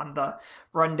put on the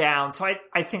rundown. So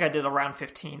I think I did around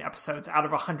 15 episodes out of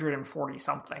 140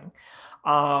 something.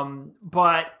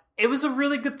 But it was a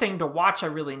really good thing to watch. I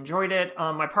really enjoyed it.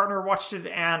 My partner watched it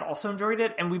and also enjoyed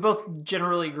it. And we both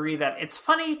generally agree that it's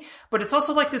funny, but it's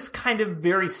also like this kind of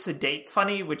very sedate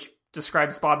funny, which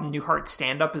describes Bob Newhart's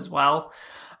stand-up as well.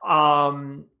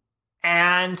 And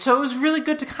so it was really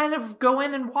good to kind of go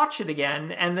in and watch it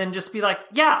again and then just be like,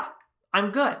 yeah,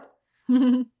 I'm good.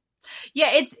 Yeah,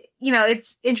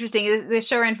 it's interesting. The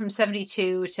show ran from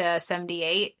 72 to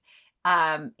 78.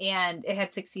 And it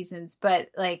had 6 seasons, but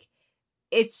like,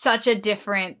 it's such a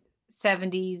different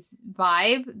 70s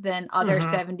vibe than other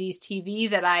 70s TV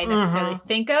that I necessarily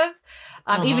think of.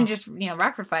 Even just,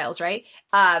 Rockford Files, right?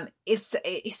 It's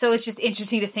just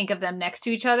interesting to think of them next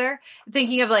to each other,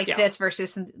 thinking of this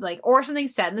versus or something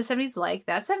set in the 70s, like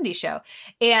that 70s show.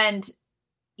 And,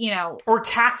 or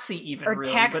Taxi even, or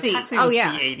really. Taxi. But Taxi was the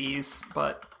 80s,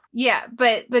 but yeah,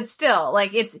 but still,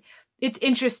 like it's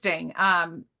interesting.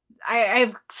 I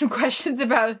have some questions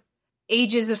about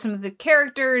ages of some of the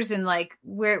characters and like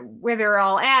where they're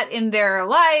all at in their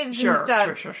lives and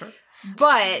stuff. Sure.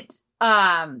 But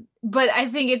I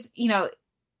think it's,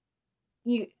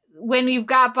 when you've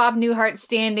got Bob Newhart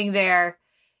standing there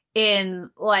in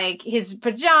like his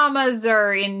pajamas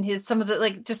or in his, some of the,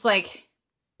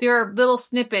 there are little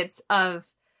snippets of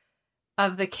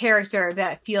the character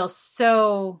that feel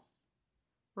so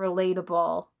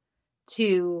relatable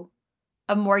to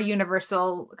a more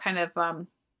universal kind of,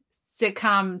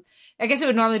 sitcom. I guess it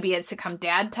would normally be a sitcom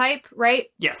dad type, right?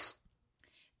 Yes.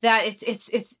 That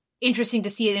it's interesting to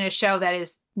see it in a show that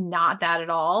is not that at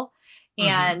all.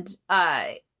 And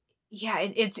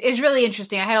it's really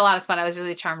interesting. I had a lot of fun. I was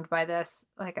really charmed by this.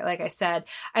 Like I said,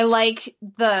 I like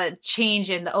the change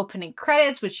in the opening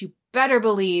credits, which you better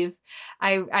believe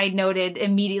I noted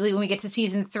immediately when we get to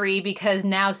season 3, because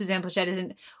now Suzanne Pleshette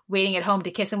isn't waiting at home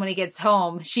to kiss him when he gets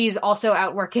home. She's also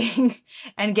out working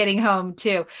and getting home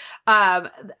too.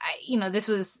 This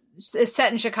was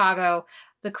set in Chicago.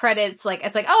 The credits,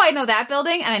 it's like, oh, I know that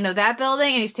building and I know that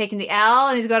building, and he's taking the L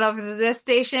and he's going over to this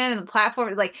station and the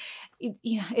platform.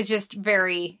 It's just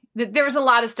very, there was a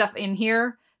lot of stuff in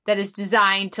here that is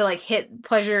designed to hit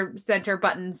pleasure center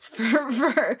buttons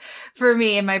for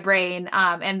me in my brain.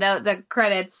 And the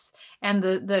credits and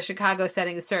the Chicago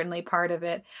setting is certainly part of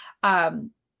it.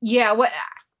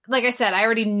 Like I said, I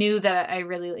already knew that I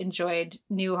really enjoyed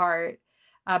Newhart,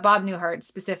 Bob Newhart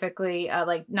specifically,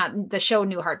 not the show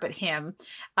Newhart, but him.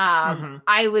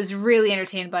 I was really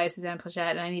entertained by Suzanne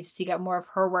Pleshette, and I need to seek out more of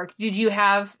her work. Did you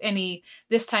have any,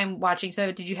 this time watching some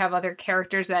of it, did you have other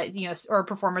characters that, or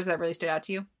performers that really stood out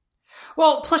to you?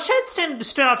 Well, Pleshette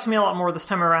stood out to me a lot more this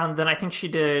time around than I think she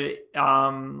did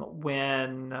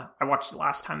when I watched it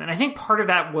last time. And I think part of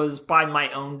that was by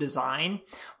my own design.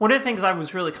 One of the things I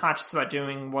was really conscious about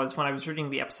doing was when I was reading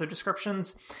the episode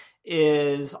descriptions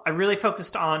is I really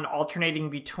focused on alternating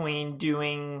between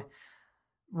doing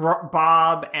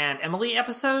Bob and Emily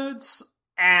episodes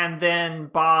and then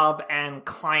Bob and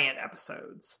client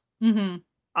episodes.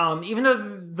 Even though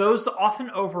those often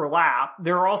overlap,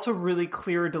 there are also really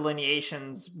clear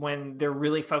delineations when they're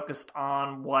really focused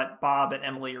on what Bob and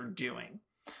Emily are doing.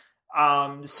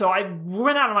 So I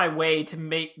went out of my way to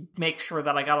make sure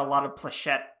that I got a lot of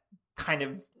Pleshette kind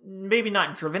of, maybe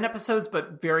not driven episodes,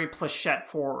 but very Pleshette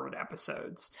forward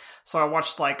episodes. So I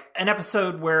watched an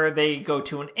episode where they go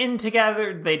to an inn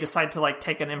together. They decide to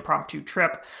take an impromptu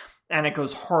trip, and it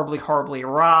goes horribly, horribly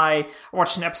awry. I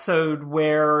watched an episode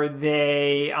where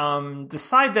they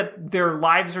decide that their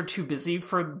lives are too busy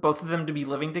for both of them to be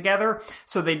living together.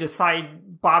 So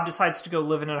Bob decides to go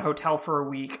live in a hotel for a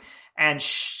week, and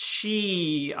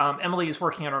Emily is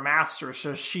working on her master's,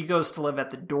 so she goes to live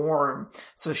at the dorm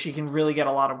so she can really get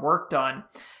a lot of work done.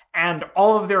 And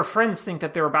all of their friends think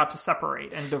that they're about to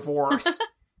separate and divorce.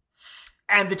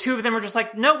 And the two of them are just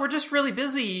like, no, we're just really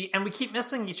busy and we keep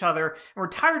missing each other and we're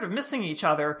tired of missing each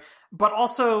other. But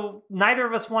also neither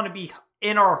of us want to be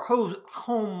in our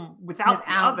home without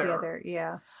the other.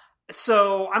 Yeah.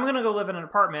 So I'm going to go live in an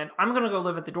apartment. I'm going to go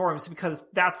live at the dorms because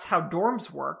that's how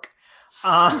dorms work.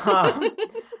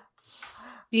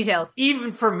 Details.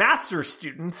 Even for master's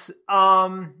students,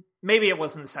 maybe it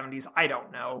was in the 70s, I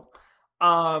don't know.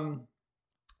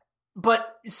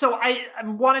 But so I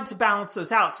wanted to balance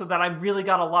those out so that I really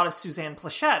got a lot of Suzanne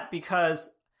Pleshette, because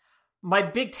my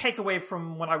big takeaway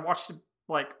from when I watched it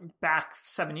like back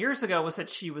 7 years ago was that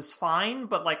she was fine,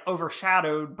 but like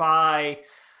overshadowed by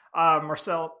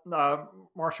Marsha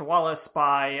Wallace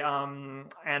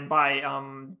and by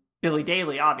Billy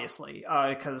Daly, obviously,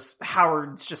 because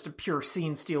Howard's just a pure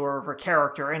scene stealer of a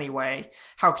character anyway.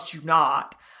 How could you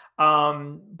not?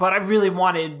 But I really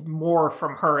wanted more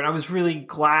from her, and I was really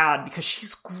glad because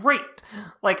she's great.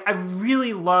 Like, I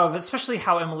really love, especially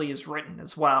how Emily is written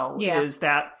as well, is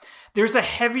that there's a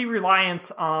heavy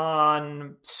reliance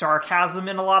on sarcasm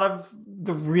in a lot of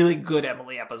the really good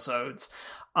Emily episodes.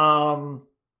 And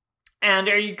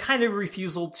a kind of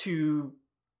refusal to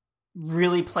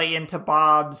really play into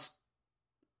Bob's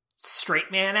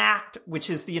straight man act, which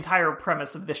is the entire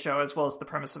premise of this show, as well as the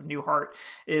premise of Newhart,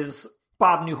 is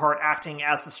Bob Newhart acting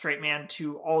as the straight man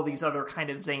to all these other kind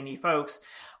of zany folks.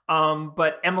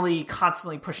 But Emily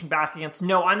constantly pushing back against,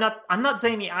 no, I'm not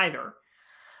zany either.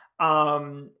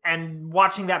 And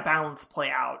watching that balance play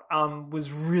out,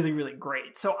 was really, really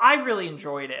great. So I really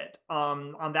enjoyed it,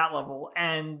 on that level.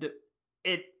 And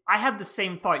I had the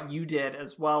same thought you did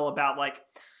as well about, like,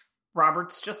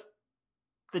 Robert's just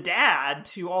the dad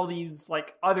to all these,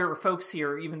 like, other folks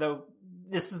here, even though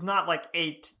this is not like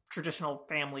a traditional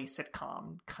family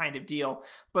sitcom kind of deal.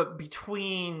 But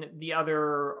between the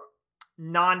other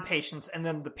non-patients and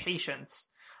then the patients,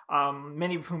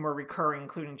 many of whom are recurring,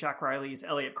 including Jack Riley's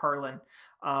Elliot Carlin,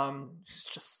 who's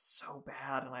just so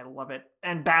bad, and I love it.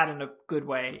 And bad in a good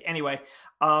way. Anyway,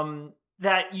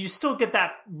 that you still get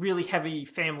that really heavy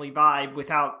family vibe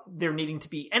without there needing to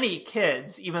be any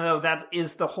kids, even though that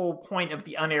is the whole point of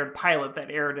the unaired pilot that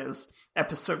aired as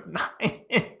episode 9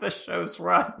 in the show's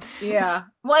run. Yeah.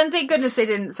 Well, and thank goodness they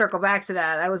didn't circle back to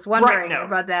that. I was wondering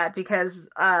about that because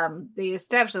they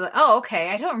established like, oh, okay,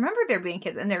 I don't remember there being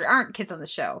kids, and there aren't kids on the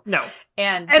show. No.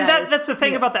 And that's the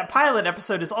thing about that pilot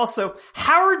episode is also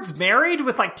Howard's married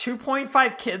with like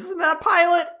 2.5 kids in that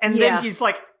pilot, and then he's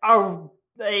like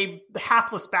a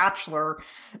hapless bachelor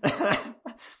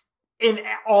in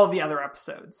all the other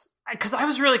episodes. Because I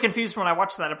was really confused when I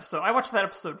watched that episode. I watched that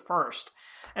episode first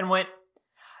and went,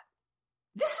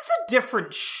 this is a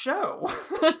different show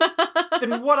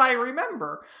than what I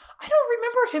remember. I don't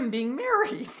remember him being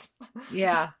married.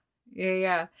 Yeah.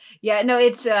 No,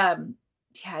 it's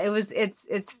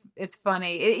it's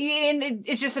funny.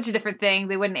 It's just such a different thing.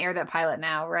 They wouldn't air that pilot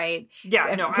now, right?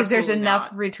 Yeah, no, because there's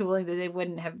enough retooling that they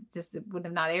wouldn't have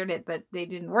not aired it, but they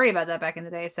didn't worry about that back in the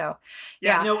day. So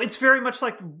yeah, no, it's very much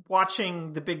like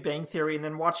watching The Big Bang Theory and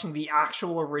then watching the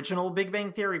actual original Big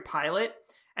Bang Theory pilot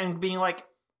and being like,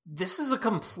 this is a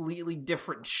completely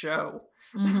different show.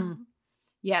 Mm-hmm.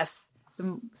 Yes.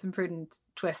 Some prudent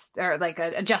twists or like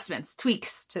adjustments,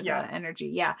 tweaks to the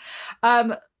energy. Yeah.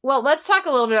 Well, let's talk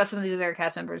a little bit about some of these other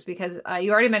cast members because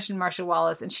you already mentioned Marsha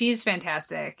Wallace, and she's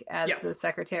fantastic as the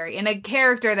secretary and a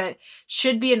character that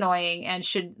should be annoying and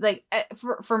should like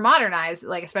for modernized,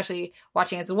 like especially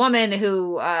watching as a woman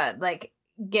who like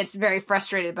gets very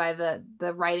frustrated by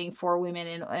the writing for women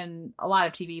in a lot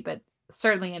of TV, but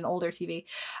certainly in older TV.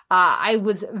 I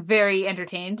was very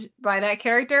entertained by that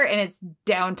character, and it's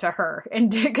down to her. And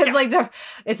because like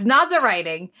it's not the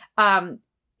writing.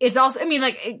 It's also, I mean,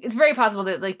 like, it's very possible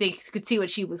that like they could see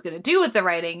what she was going to do with the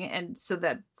writing. And so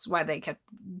that's why they kept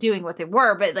doing what they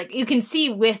were. But like, you can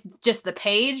see with just the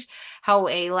page how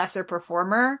a lesser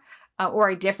performer or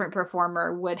a different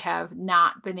performer would have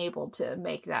not been able to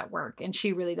make that work. And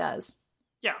she really does.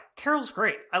 Yeah. Carol's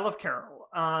great. I love Carol.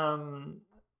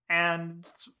 And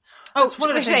it's one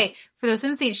of the things, for those who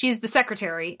haven't seen, she's the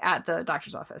secretary at the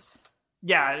doctor's office.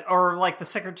 Yeah, or like the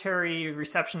secretary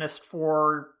receptionist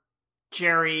for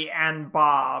Jerry and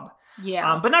Bob.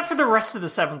 Yeah. But not for the rest of the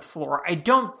 7th floor, I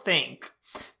don't think.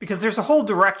 Because there's a whole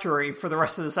directory for the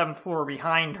rest of the 7th floor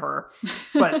behind her.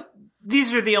 But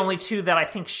these are the only two that I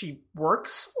think she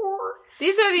works for.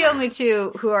 These are the only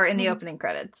two who are in the opening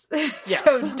credits. Yes.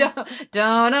 So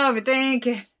don't overthink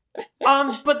it.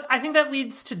 But I think that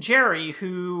leads to Jerry,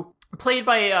 who played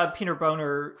by Peter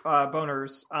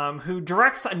Boners, who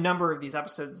directs a number of these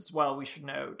episodes as well, we should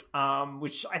note,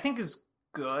 which I think is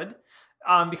good,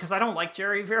 because I don't like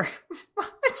Jerry very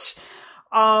much.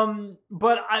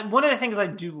 But one of the things I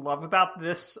do love about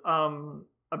this,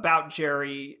 about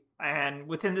Jerry, and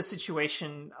within the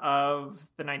situation of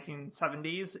the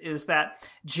 1970s, is that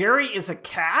Jerry is a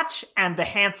catch and the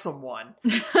handsome one.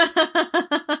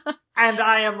 And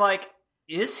I am like,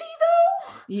 is he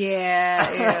though?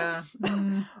 Yeah.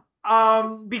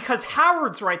 Because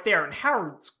Howard's right there, and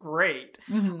Howard's great.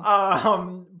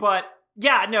 But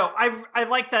yeah, no, I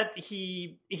like that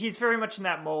he's very much in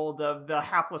that mold of the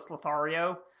hapless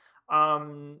Lothario,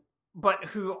 but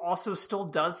who also still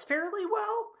does fairly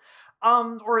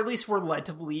well, or at least we're led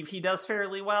to believe he does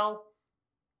fairly well.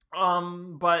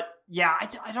 But yeah,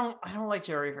 I don't like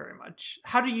Jerry very much.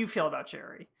 How do you feel about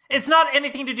Jerry? It's not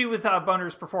anything to do with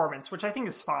Boner's performance, which I think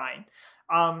is fine.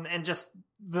 And just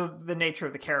the nature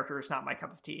of the character is not my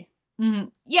cup of tea.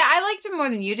 Yeah, I liked him more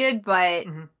than you did, but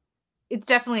it's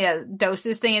definitely a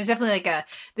doses thing. It's definitely like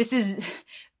this is,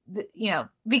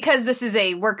 because this is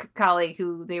a work colleague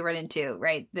who they run into,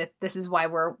 right? This is why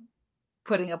we're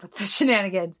putting up with the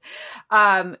shenanigans.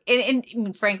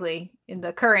 And frankly, in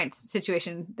the current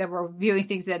situation that we're viewing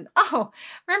things in,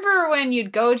 remember when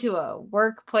you'd go to a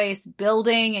workplace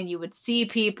building and you would see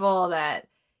people that,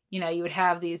 you would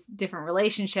have these different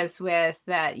relationships with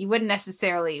that you wouldn't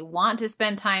necessarily want to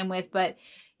spend time with, but,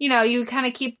 you kind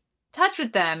of keep touch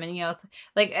with them. And,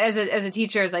 like as a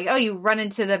teacher, it's like, you run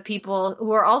into the people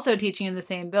who are also teaching in the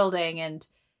same building and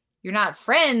you're not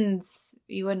friends.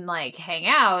 You wouldn't like hang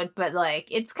out, but like,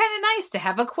 it's kind of nice to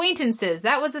have acquaintances.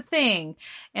 That was a thing.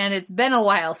 And it's been a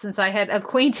while since I had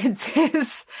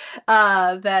acquaintances,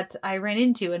 that I ran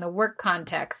into in a work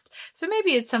context. So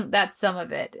maybe that's some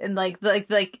of it. And like,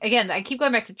 again, I keep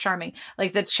going back to charming,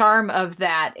 like the charm of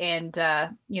that. And,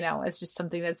 it's just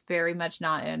something that's very much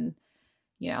not in,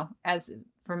 as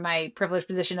from my privileged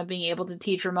position of being able to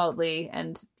teach remotely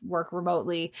and work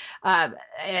remotely, that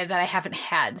I haven't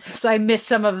had. So I miss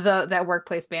some of that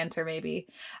workplace banter maybe.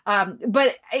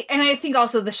 But I think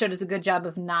also the show does a good job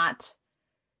of not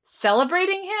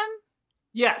celebrating him.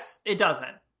 Yes, it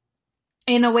doesn't.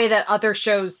 In a way that other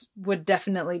shows would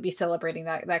definitely be celebrating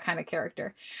that kind of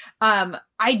character.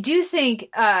 I do think,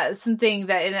 something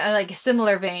that in like a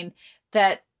similar vein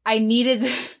that I needed,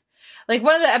 like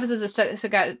one of the episodes that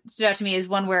stood out to me is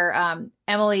one where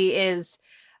Emily is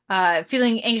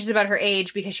feeling anxious about her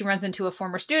age because she runs into a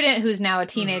former student who's now a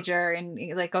teenager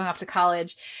and like going off to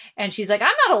college. And she's like,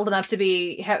 I'm not old enough to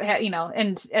be,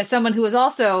 and as someone who has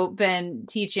also been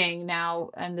teaching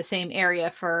now in the same area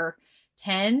for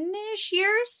 10-ish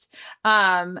years.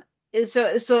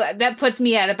 So that puts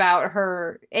me at about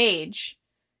her age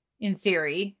in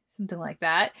theory. Something like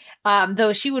that.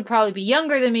 Though she would probably be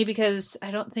younger than me because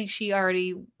I don't think she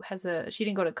already she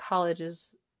didn't go to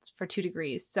colleges for 2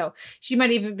 degrees. So she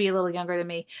might even be a little younger than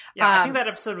me. Yeah, I think that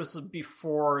episode was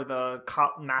before the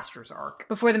Master's arc.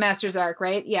 Before the Master's arc,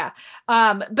 right? Yeah.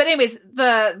 But anyways,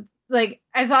 I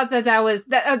thought that was,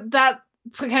 that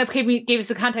kind of gave us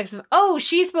the context of,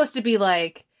 she's supposed to be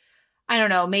like, I don't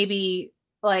know, maybe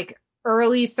like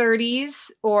early 30s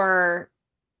or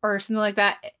something like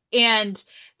that. And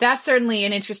that's certainly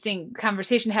an interesting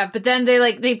conversation to have. But then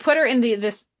they put her in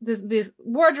this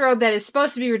wardrobe that is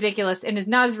supposed to be ridiculous and is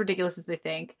not as ridiculous as they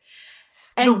think.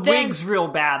 And the wig's real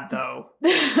bad though.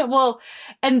 Well,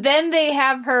 and then they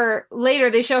have her later,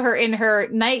 they show her in her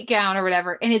nightgown or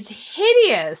whatever, and it's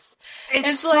hideous.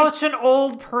 It's such an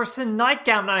old person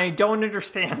nightgown, and I don't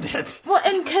understand it. Well,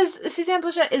 and because Suzanne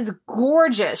Pleshette is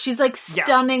gorgeous. She's like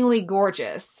stunningly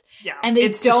gorgeous. Yeah, and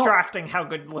it's distracting how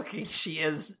good looking she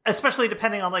is, especially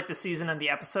depending on like the season and the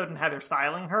episode and how they're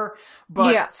styling her.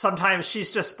 But sometimes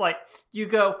she's just like, you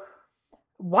go,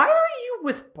 why are you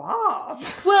with Bob?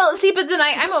 Well, see, but then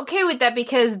I'm okay with that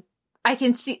because I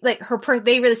can see like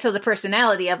they really sell the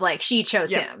personality of like she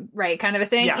chose him, right? Kind of a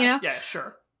thing, Yeah,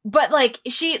 sure. But like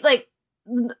she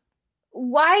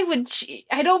why would she?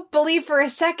 I don't believe for a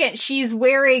second she's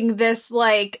wearing this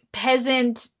like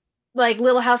peasant, like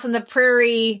Little House on the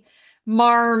Prairie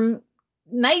marm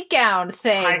nightgown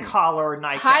thing. High collar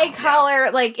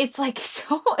nightgown. Like it's like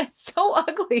it's so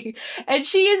ugly. And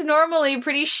she is normally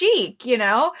pretty chic,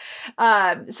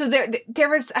 So there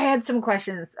was, I had some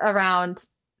questions around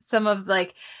some of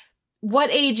like, what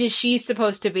age is she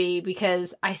supposed to be?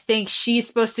 Because I think she's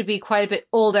supposed to be quite a bit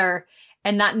older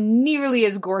and not nearly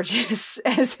as gorgeous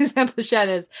as Suzanne Pleshette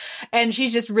is. And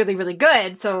she's just really, really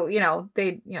good. So,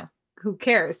 who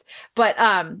cares? But,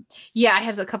 I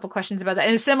have a couple questions about that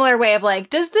in a similar way of like,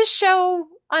 does this show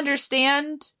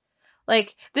understand?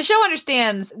 Like, the show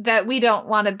understands that we don't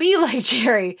want to be like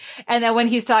Jerry. And that when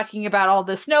he's talking about all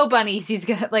the snow bunnies, he's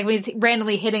gonna, like, when he's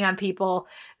randomly hitting on people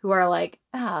who are like,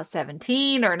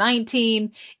 17 or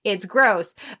 19, it's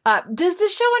gross. Does the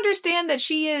show understand that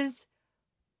she is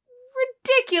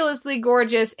ridiculously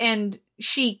gorgeous and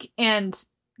chic and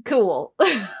cool?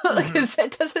 Because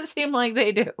it doesn't seem like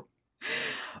they do.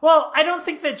 Well, I don't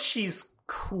think that she's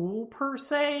cool per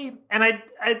se, and I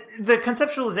the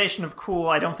conceptualization of cool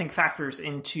I don't think factors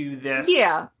into this.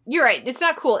 Yeah, you're right. It's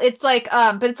not cool. It's like,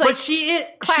 but it's like, but she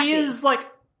is like,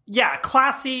 yeah,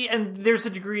 classy, and there's a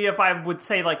degree of, I would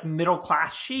say, like middle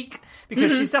class chic,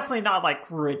 because she's definitely not like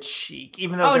rich chic,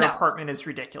 even though their apartment is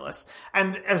ridiculous.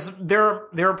 And as their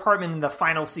apartment in the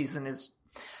final season is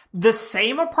the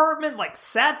same apartment, like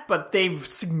set, but they've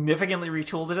significantly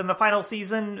retooled it in the final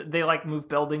season. They like move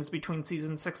buildings between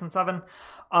season 6 and 7.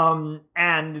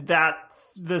 And that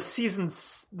the season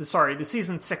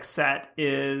 6 set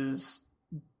is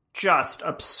just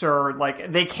absurd.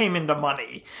 Like, they came into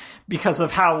money because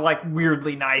of how like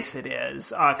weirdly nice it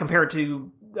is, compared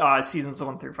to seasons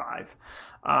 1 through 5.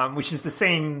 Which is the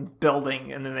same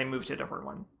building, and then they moved to a different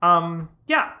one.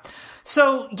 Yeah.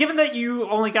 So, given that you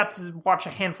only got to watch a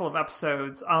handful of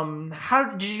episodes,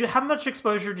 how much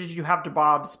exposure did you have to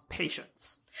Bob's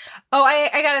patients? Oh, I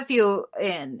got a few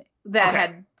in that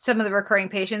had some of the recurring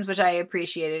patients, which I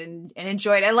appreciated and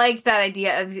enjoyed. I liked that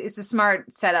idea. It's a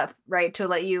smart setup, right? To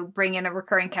let you bring in a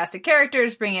recurring cast of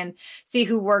characters, see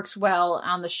who works well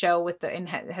on the show and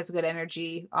has good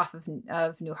energy off of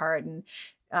Newhart,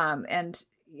 and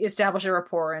establish a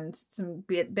rapport and some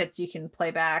bits you can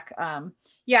play back. I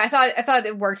thought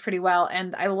it worked pretty well,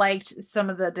 and I liked some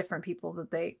of the different people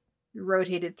that they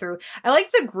rotated through. I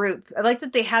liked the group. I liked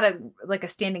that they had a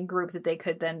standing group that they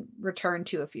could then return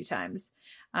to a few times.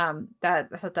 I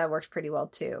thought that worked pretty well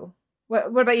too. What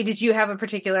about you? Did you have a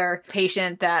particular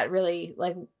patient that really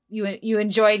like you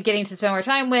enjoyed getting to spend more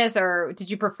time with, or did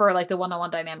you prefer like the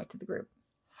one-on-one dynamic to the group?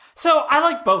 So I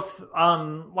like both.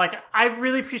 I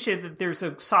really appreciate that there's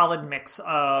a solid mix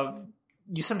of,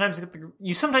 you sometimes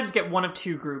get one of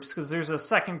two groups, because there's a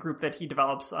second group that he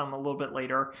develops a little bit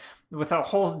later with a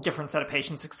whole different set of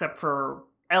patients, except for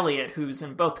Elliot, who's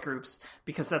in both groups,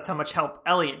 because that's how much help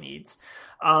Elliot needs.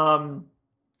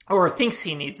 Or thinks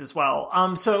he needs as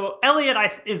well. So Elliot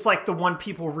is like the one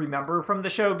people remember from the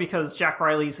show, because Jack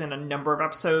Riley's in a number of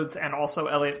episodes, and also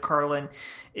Elliot Carlin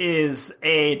is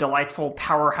a delightful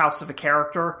powerhouse of a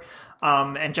character.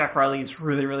 And Jack Riley's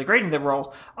really, really great in the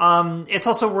role. It's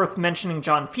also worth mentioning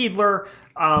John Fiedler,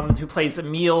 who plays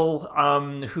Emil,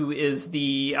 who is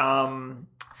the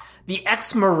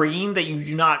ex-Marine that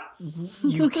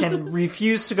you can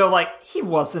refuse to go like, he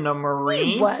wasn't a Marine.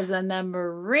 He wasn't a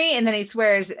Marine. And then he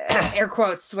swears, air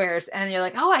quotes, swears. And you're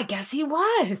like, oh, I guess he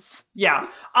was. Yeah.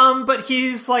 But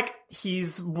he's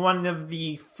one of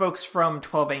the folks from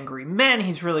 12 Angry Men.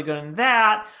 He's really good in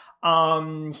that.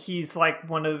 He's like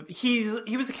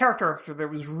he was a character actor that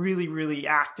was really, really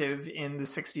active in the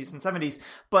 60s and 70s,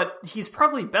 but he's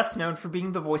probably best known for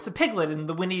being the voice of Piglet in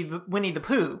the Winnie the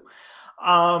Pooh.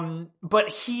 But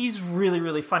he's really,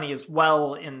 really funny as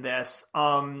well in this.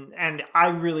 And I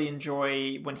really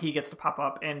enjoy when he gets to pop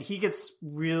up, and he gets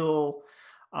real,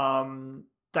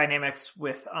 dynamics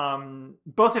with,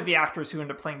 both of the actors who end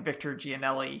up playing Victor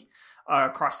Gianelli,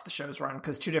 across the show's run,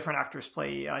 because two different actors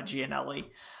play,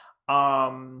 Gianelli.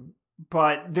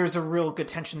 But there's a real good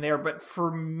tension there. But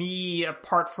for me,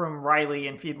 apart from Riley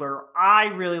and Fiedler, I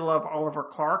really love Oliver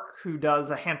Clark, who does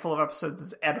a handful of episodes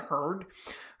as Ed Hurd,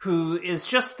 who is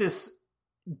just this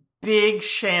big,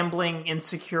 shambling,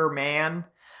 insecure man,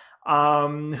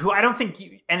 who I don't think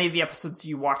any of the episodes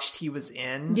you watched he was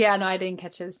in. Yeah, no, I didn't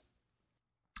catch his.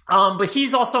 But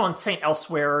he's also on St.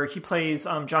 Elsewhere. He plays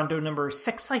John Doe number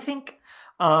 6, I think,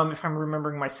 if I'm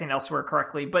remembering my St. Elsewhere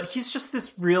correctly. But he's just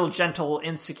this real gentle,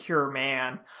 insecure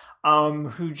man,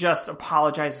 who just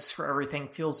apologizes for everything,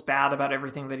 feels bad about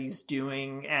everything that he's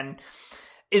doing, and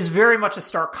is very much a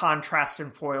stark contrast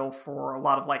and foil for a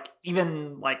lot of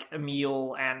even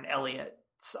Emil and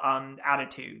Elliot's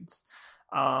attitudes.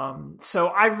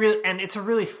 So and it's a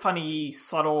really funny,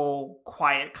 subtle,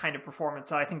 quiet kind of performance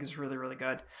that I think is really, really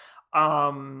good.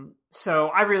 So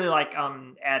I really like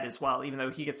Ed as well, even though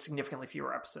he gets significantly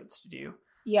fewer episodes to do.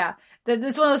 Yeah,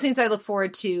 that's one of those things that I look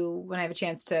forward to when I have a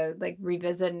chance to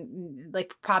revisit and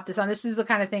pop this on. This is the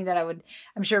kind of thing that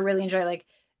I'm sure really enjoy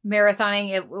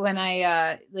marathoning it when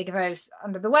I if I was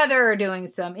under the weather or doing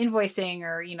some invoicing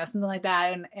or something like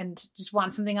that, and just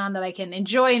want something on that I can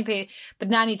enjoy and pay, but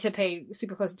not need to pay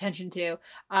super close attention to.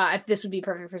 This would be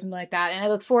perfect for something like that, and I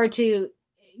look forward to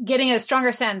getting a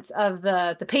stronger sense of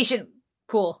the patient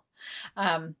pool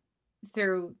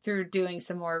through doing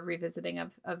some more revisiting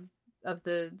of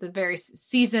the various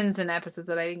seasons and episodes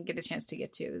that I didn't get a chance to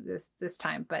get to this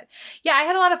time. But yeah, I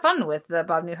had a lot of fun with the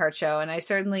Bob Newhart Show, and I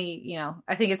certainly,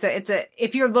 I think it's a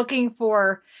if you're looking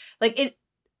for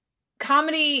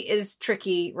comedy is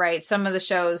tricky, right? Some of the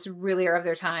shows really are of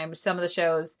their time. Some of the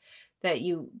shows that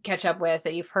you catch up with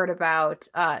that you've heard about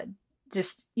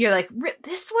just, you're like,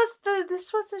 this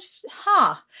was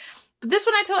huh. But this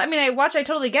one I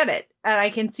totally get it. And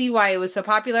I can see why it was so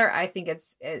popular. I think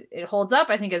it holds up.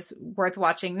 I think it's worth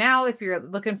watching now if you're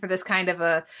looking for this kind of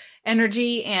a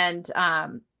energy. And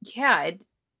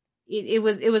it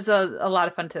was a lot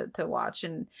of fun to watch.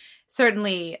 And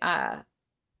certainly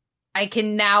I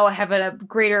can now have a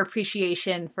greater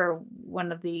appreciation for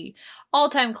one of the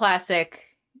all-time classic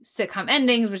sitcom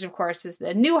endings, which of course is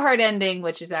the Newhart ending,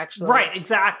 which is actually right.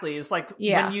 Exactly. It's like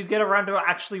when you get around to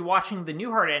actually watching the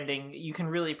Newhart ending, you can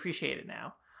really appreciate it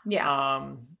now.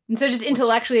 Yeah. And so just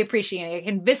intellectually appreciating it, I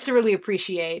can viscerally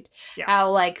appreciate how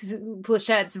like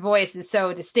Flechette's voice is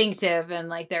so distinctive and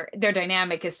like their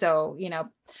dynamic is so,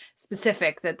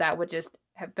 specific that would just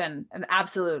have been an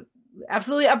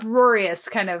absolutely uproarious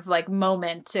kind of like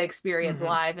moment to experience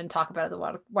live and talk about at the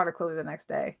water cooler the next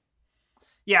day.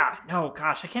 Yeah, no,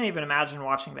 gosh, I can't even imagine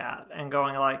watching that and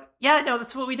going like, yeah, no,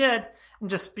 that's what we did. And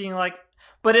just being like,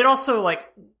 but it also like,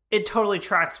 it totally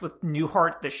tracks with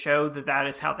Newhart, the show, that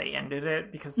is how they ended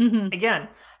it. Because again,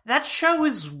 that show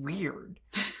is weird.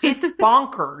 It's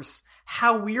bonkers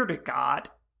how weird it got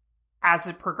as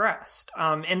it progressed.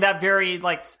 In that very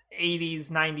like 80s,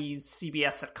 90s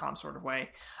CBS sitcom sort of way.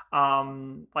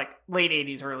 Like late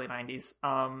 80s, early 90s,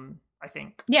 I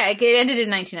think. Yeah, it ended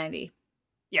in 1990.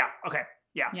 Yeah, okay.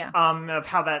 Yeah. Of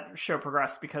how that show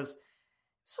progressed, because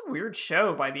it's a weird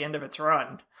show by the end of its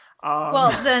run.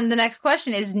 Well, then the next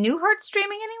question is Newhart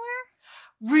streaming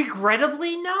anywhere?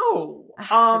 Regrettably, no.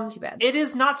 That's too bad. It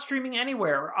is not streaming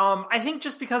anywhere. I think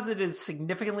just because it is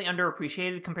significantly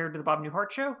underappreciated compared to the Bob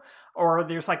Newhart Show, or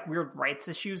there's like weird rights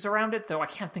issues around it, though I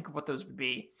can't think of what those would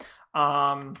be.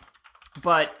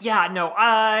 But yeah, no,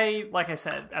 like I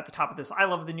said at the top of this, I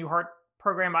love the Newhart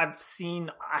program. I've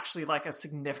seen actually like a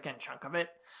significant chunk of it.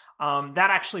 That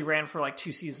actually ran for like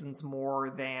 2 seasons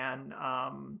more than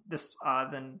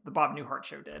than the Bob Newhart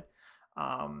Show did.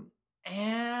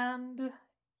 And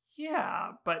yeah,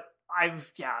 but I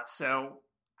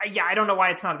don't know why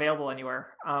it's not available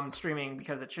anywhere streaming,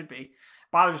 because it should be.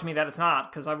 Bothers me that it's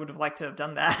not, because I would have liked to have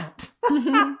done that.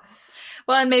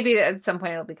 Well, and maybe at some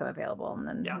point it'll become available, and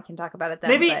then we can talk about it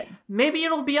then. Maybe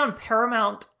it'll be on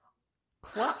Paramount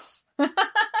Plus.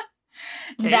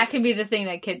 That can be the thing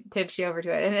that tips you over to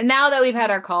it. And now that we've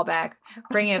had our call back,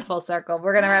 bringing it full circle,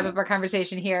 we're going to wrap up our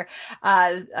conversation here.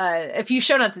 A few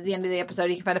show notes at the end of the episode.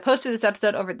 You can find a post of this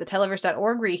episode over at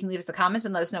theteleverse.org, where you can leave us a comment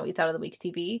and let us know what you thought of the week's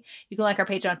TV. You can like our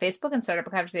page on Facebook and start up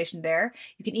a conversation there.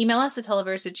 You can email us at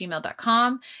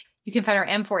televerse@gmail.com. You can find our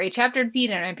M4A chaptered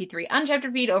feed and our MP3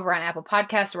 unchaptered feed over on Apple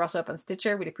Podcasts. We're also up on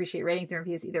Stitcher. We'd appreciate ratings and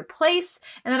reviews either place.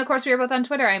 And then, of course, we are both on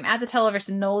Twitter. I'm at the Televerse,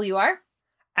 and Noel, you are?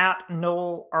 At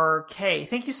Noel RK.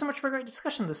 Thank you so much for a great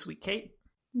discussion this week, Kate.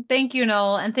 Thank you,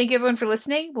 Noel. And thank you, everyone, for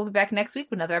listening. We'll be back next week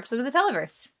with another episode of the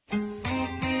Televerse.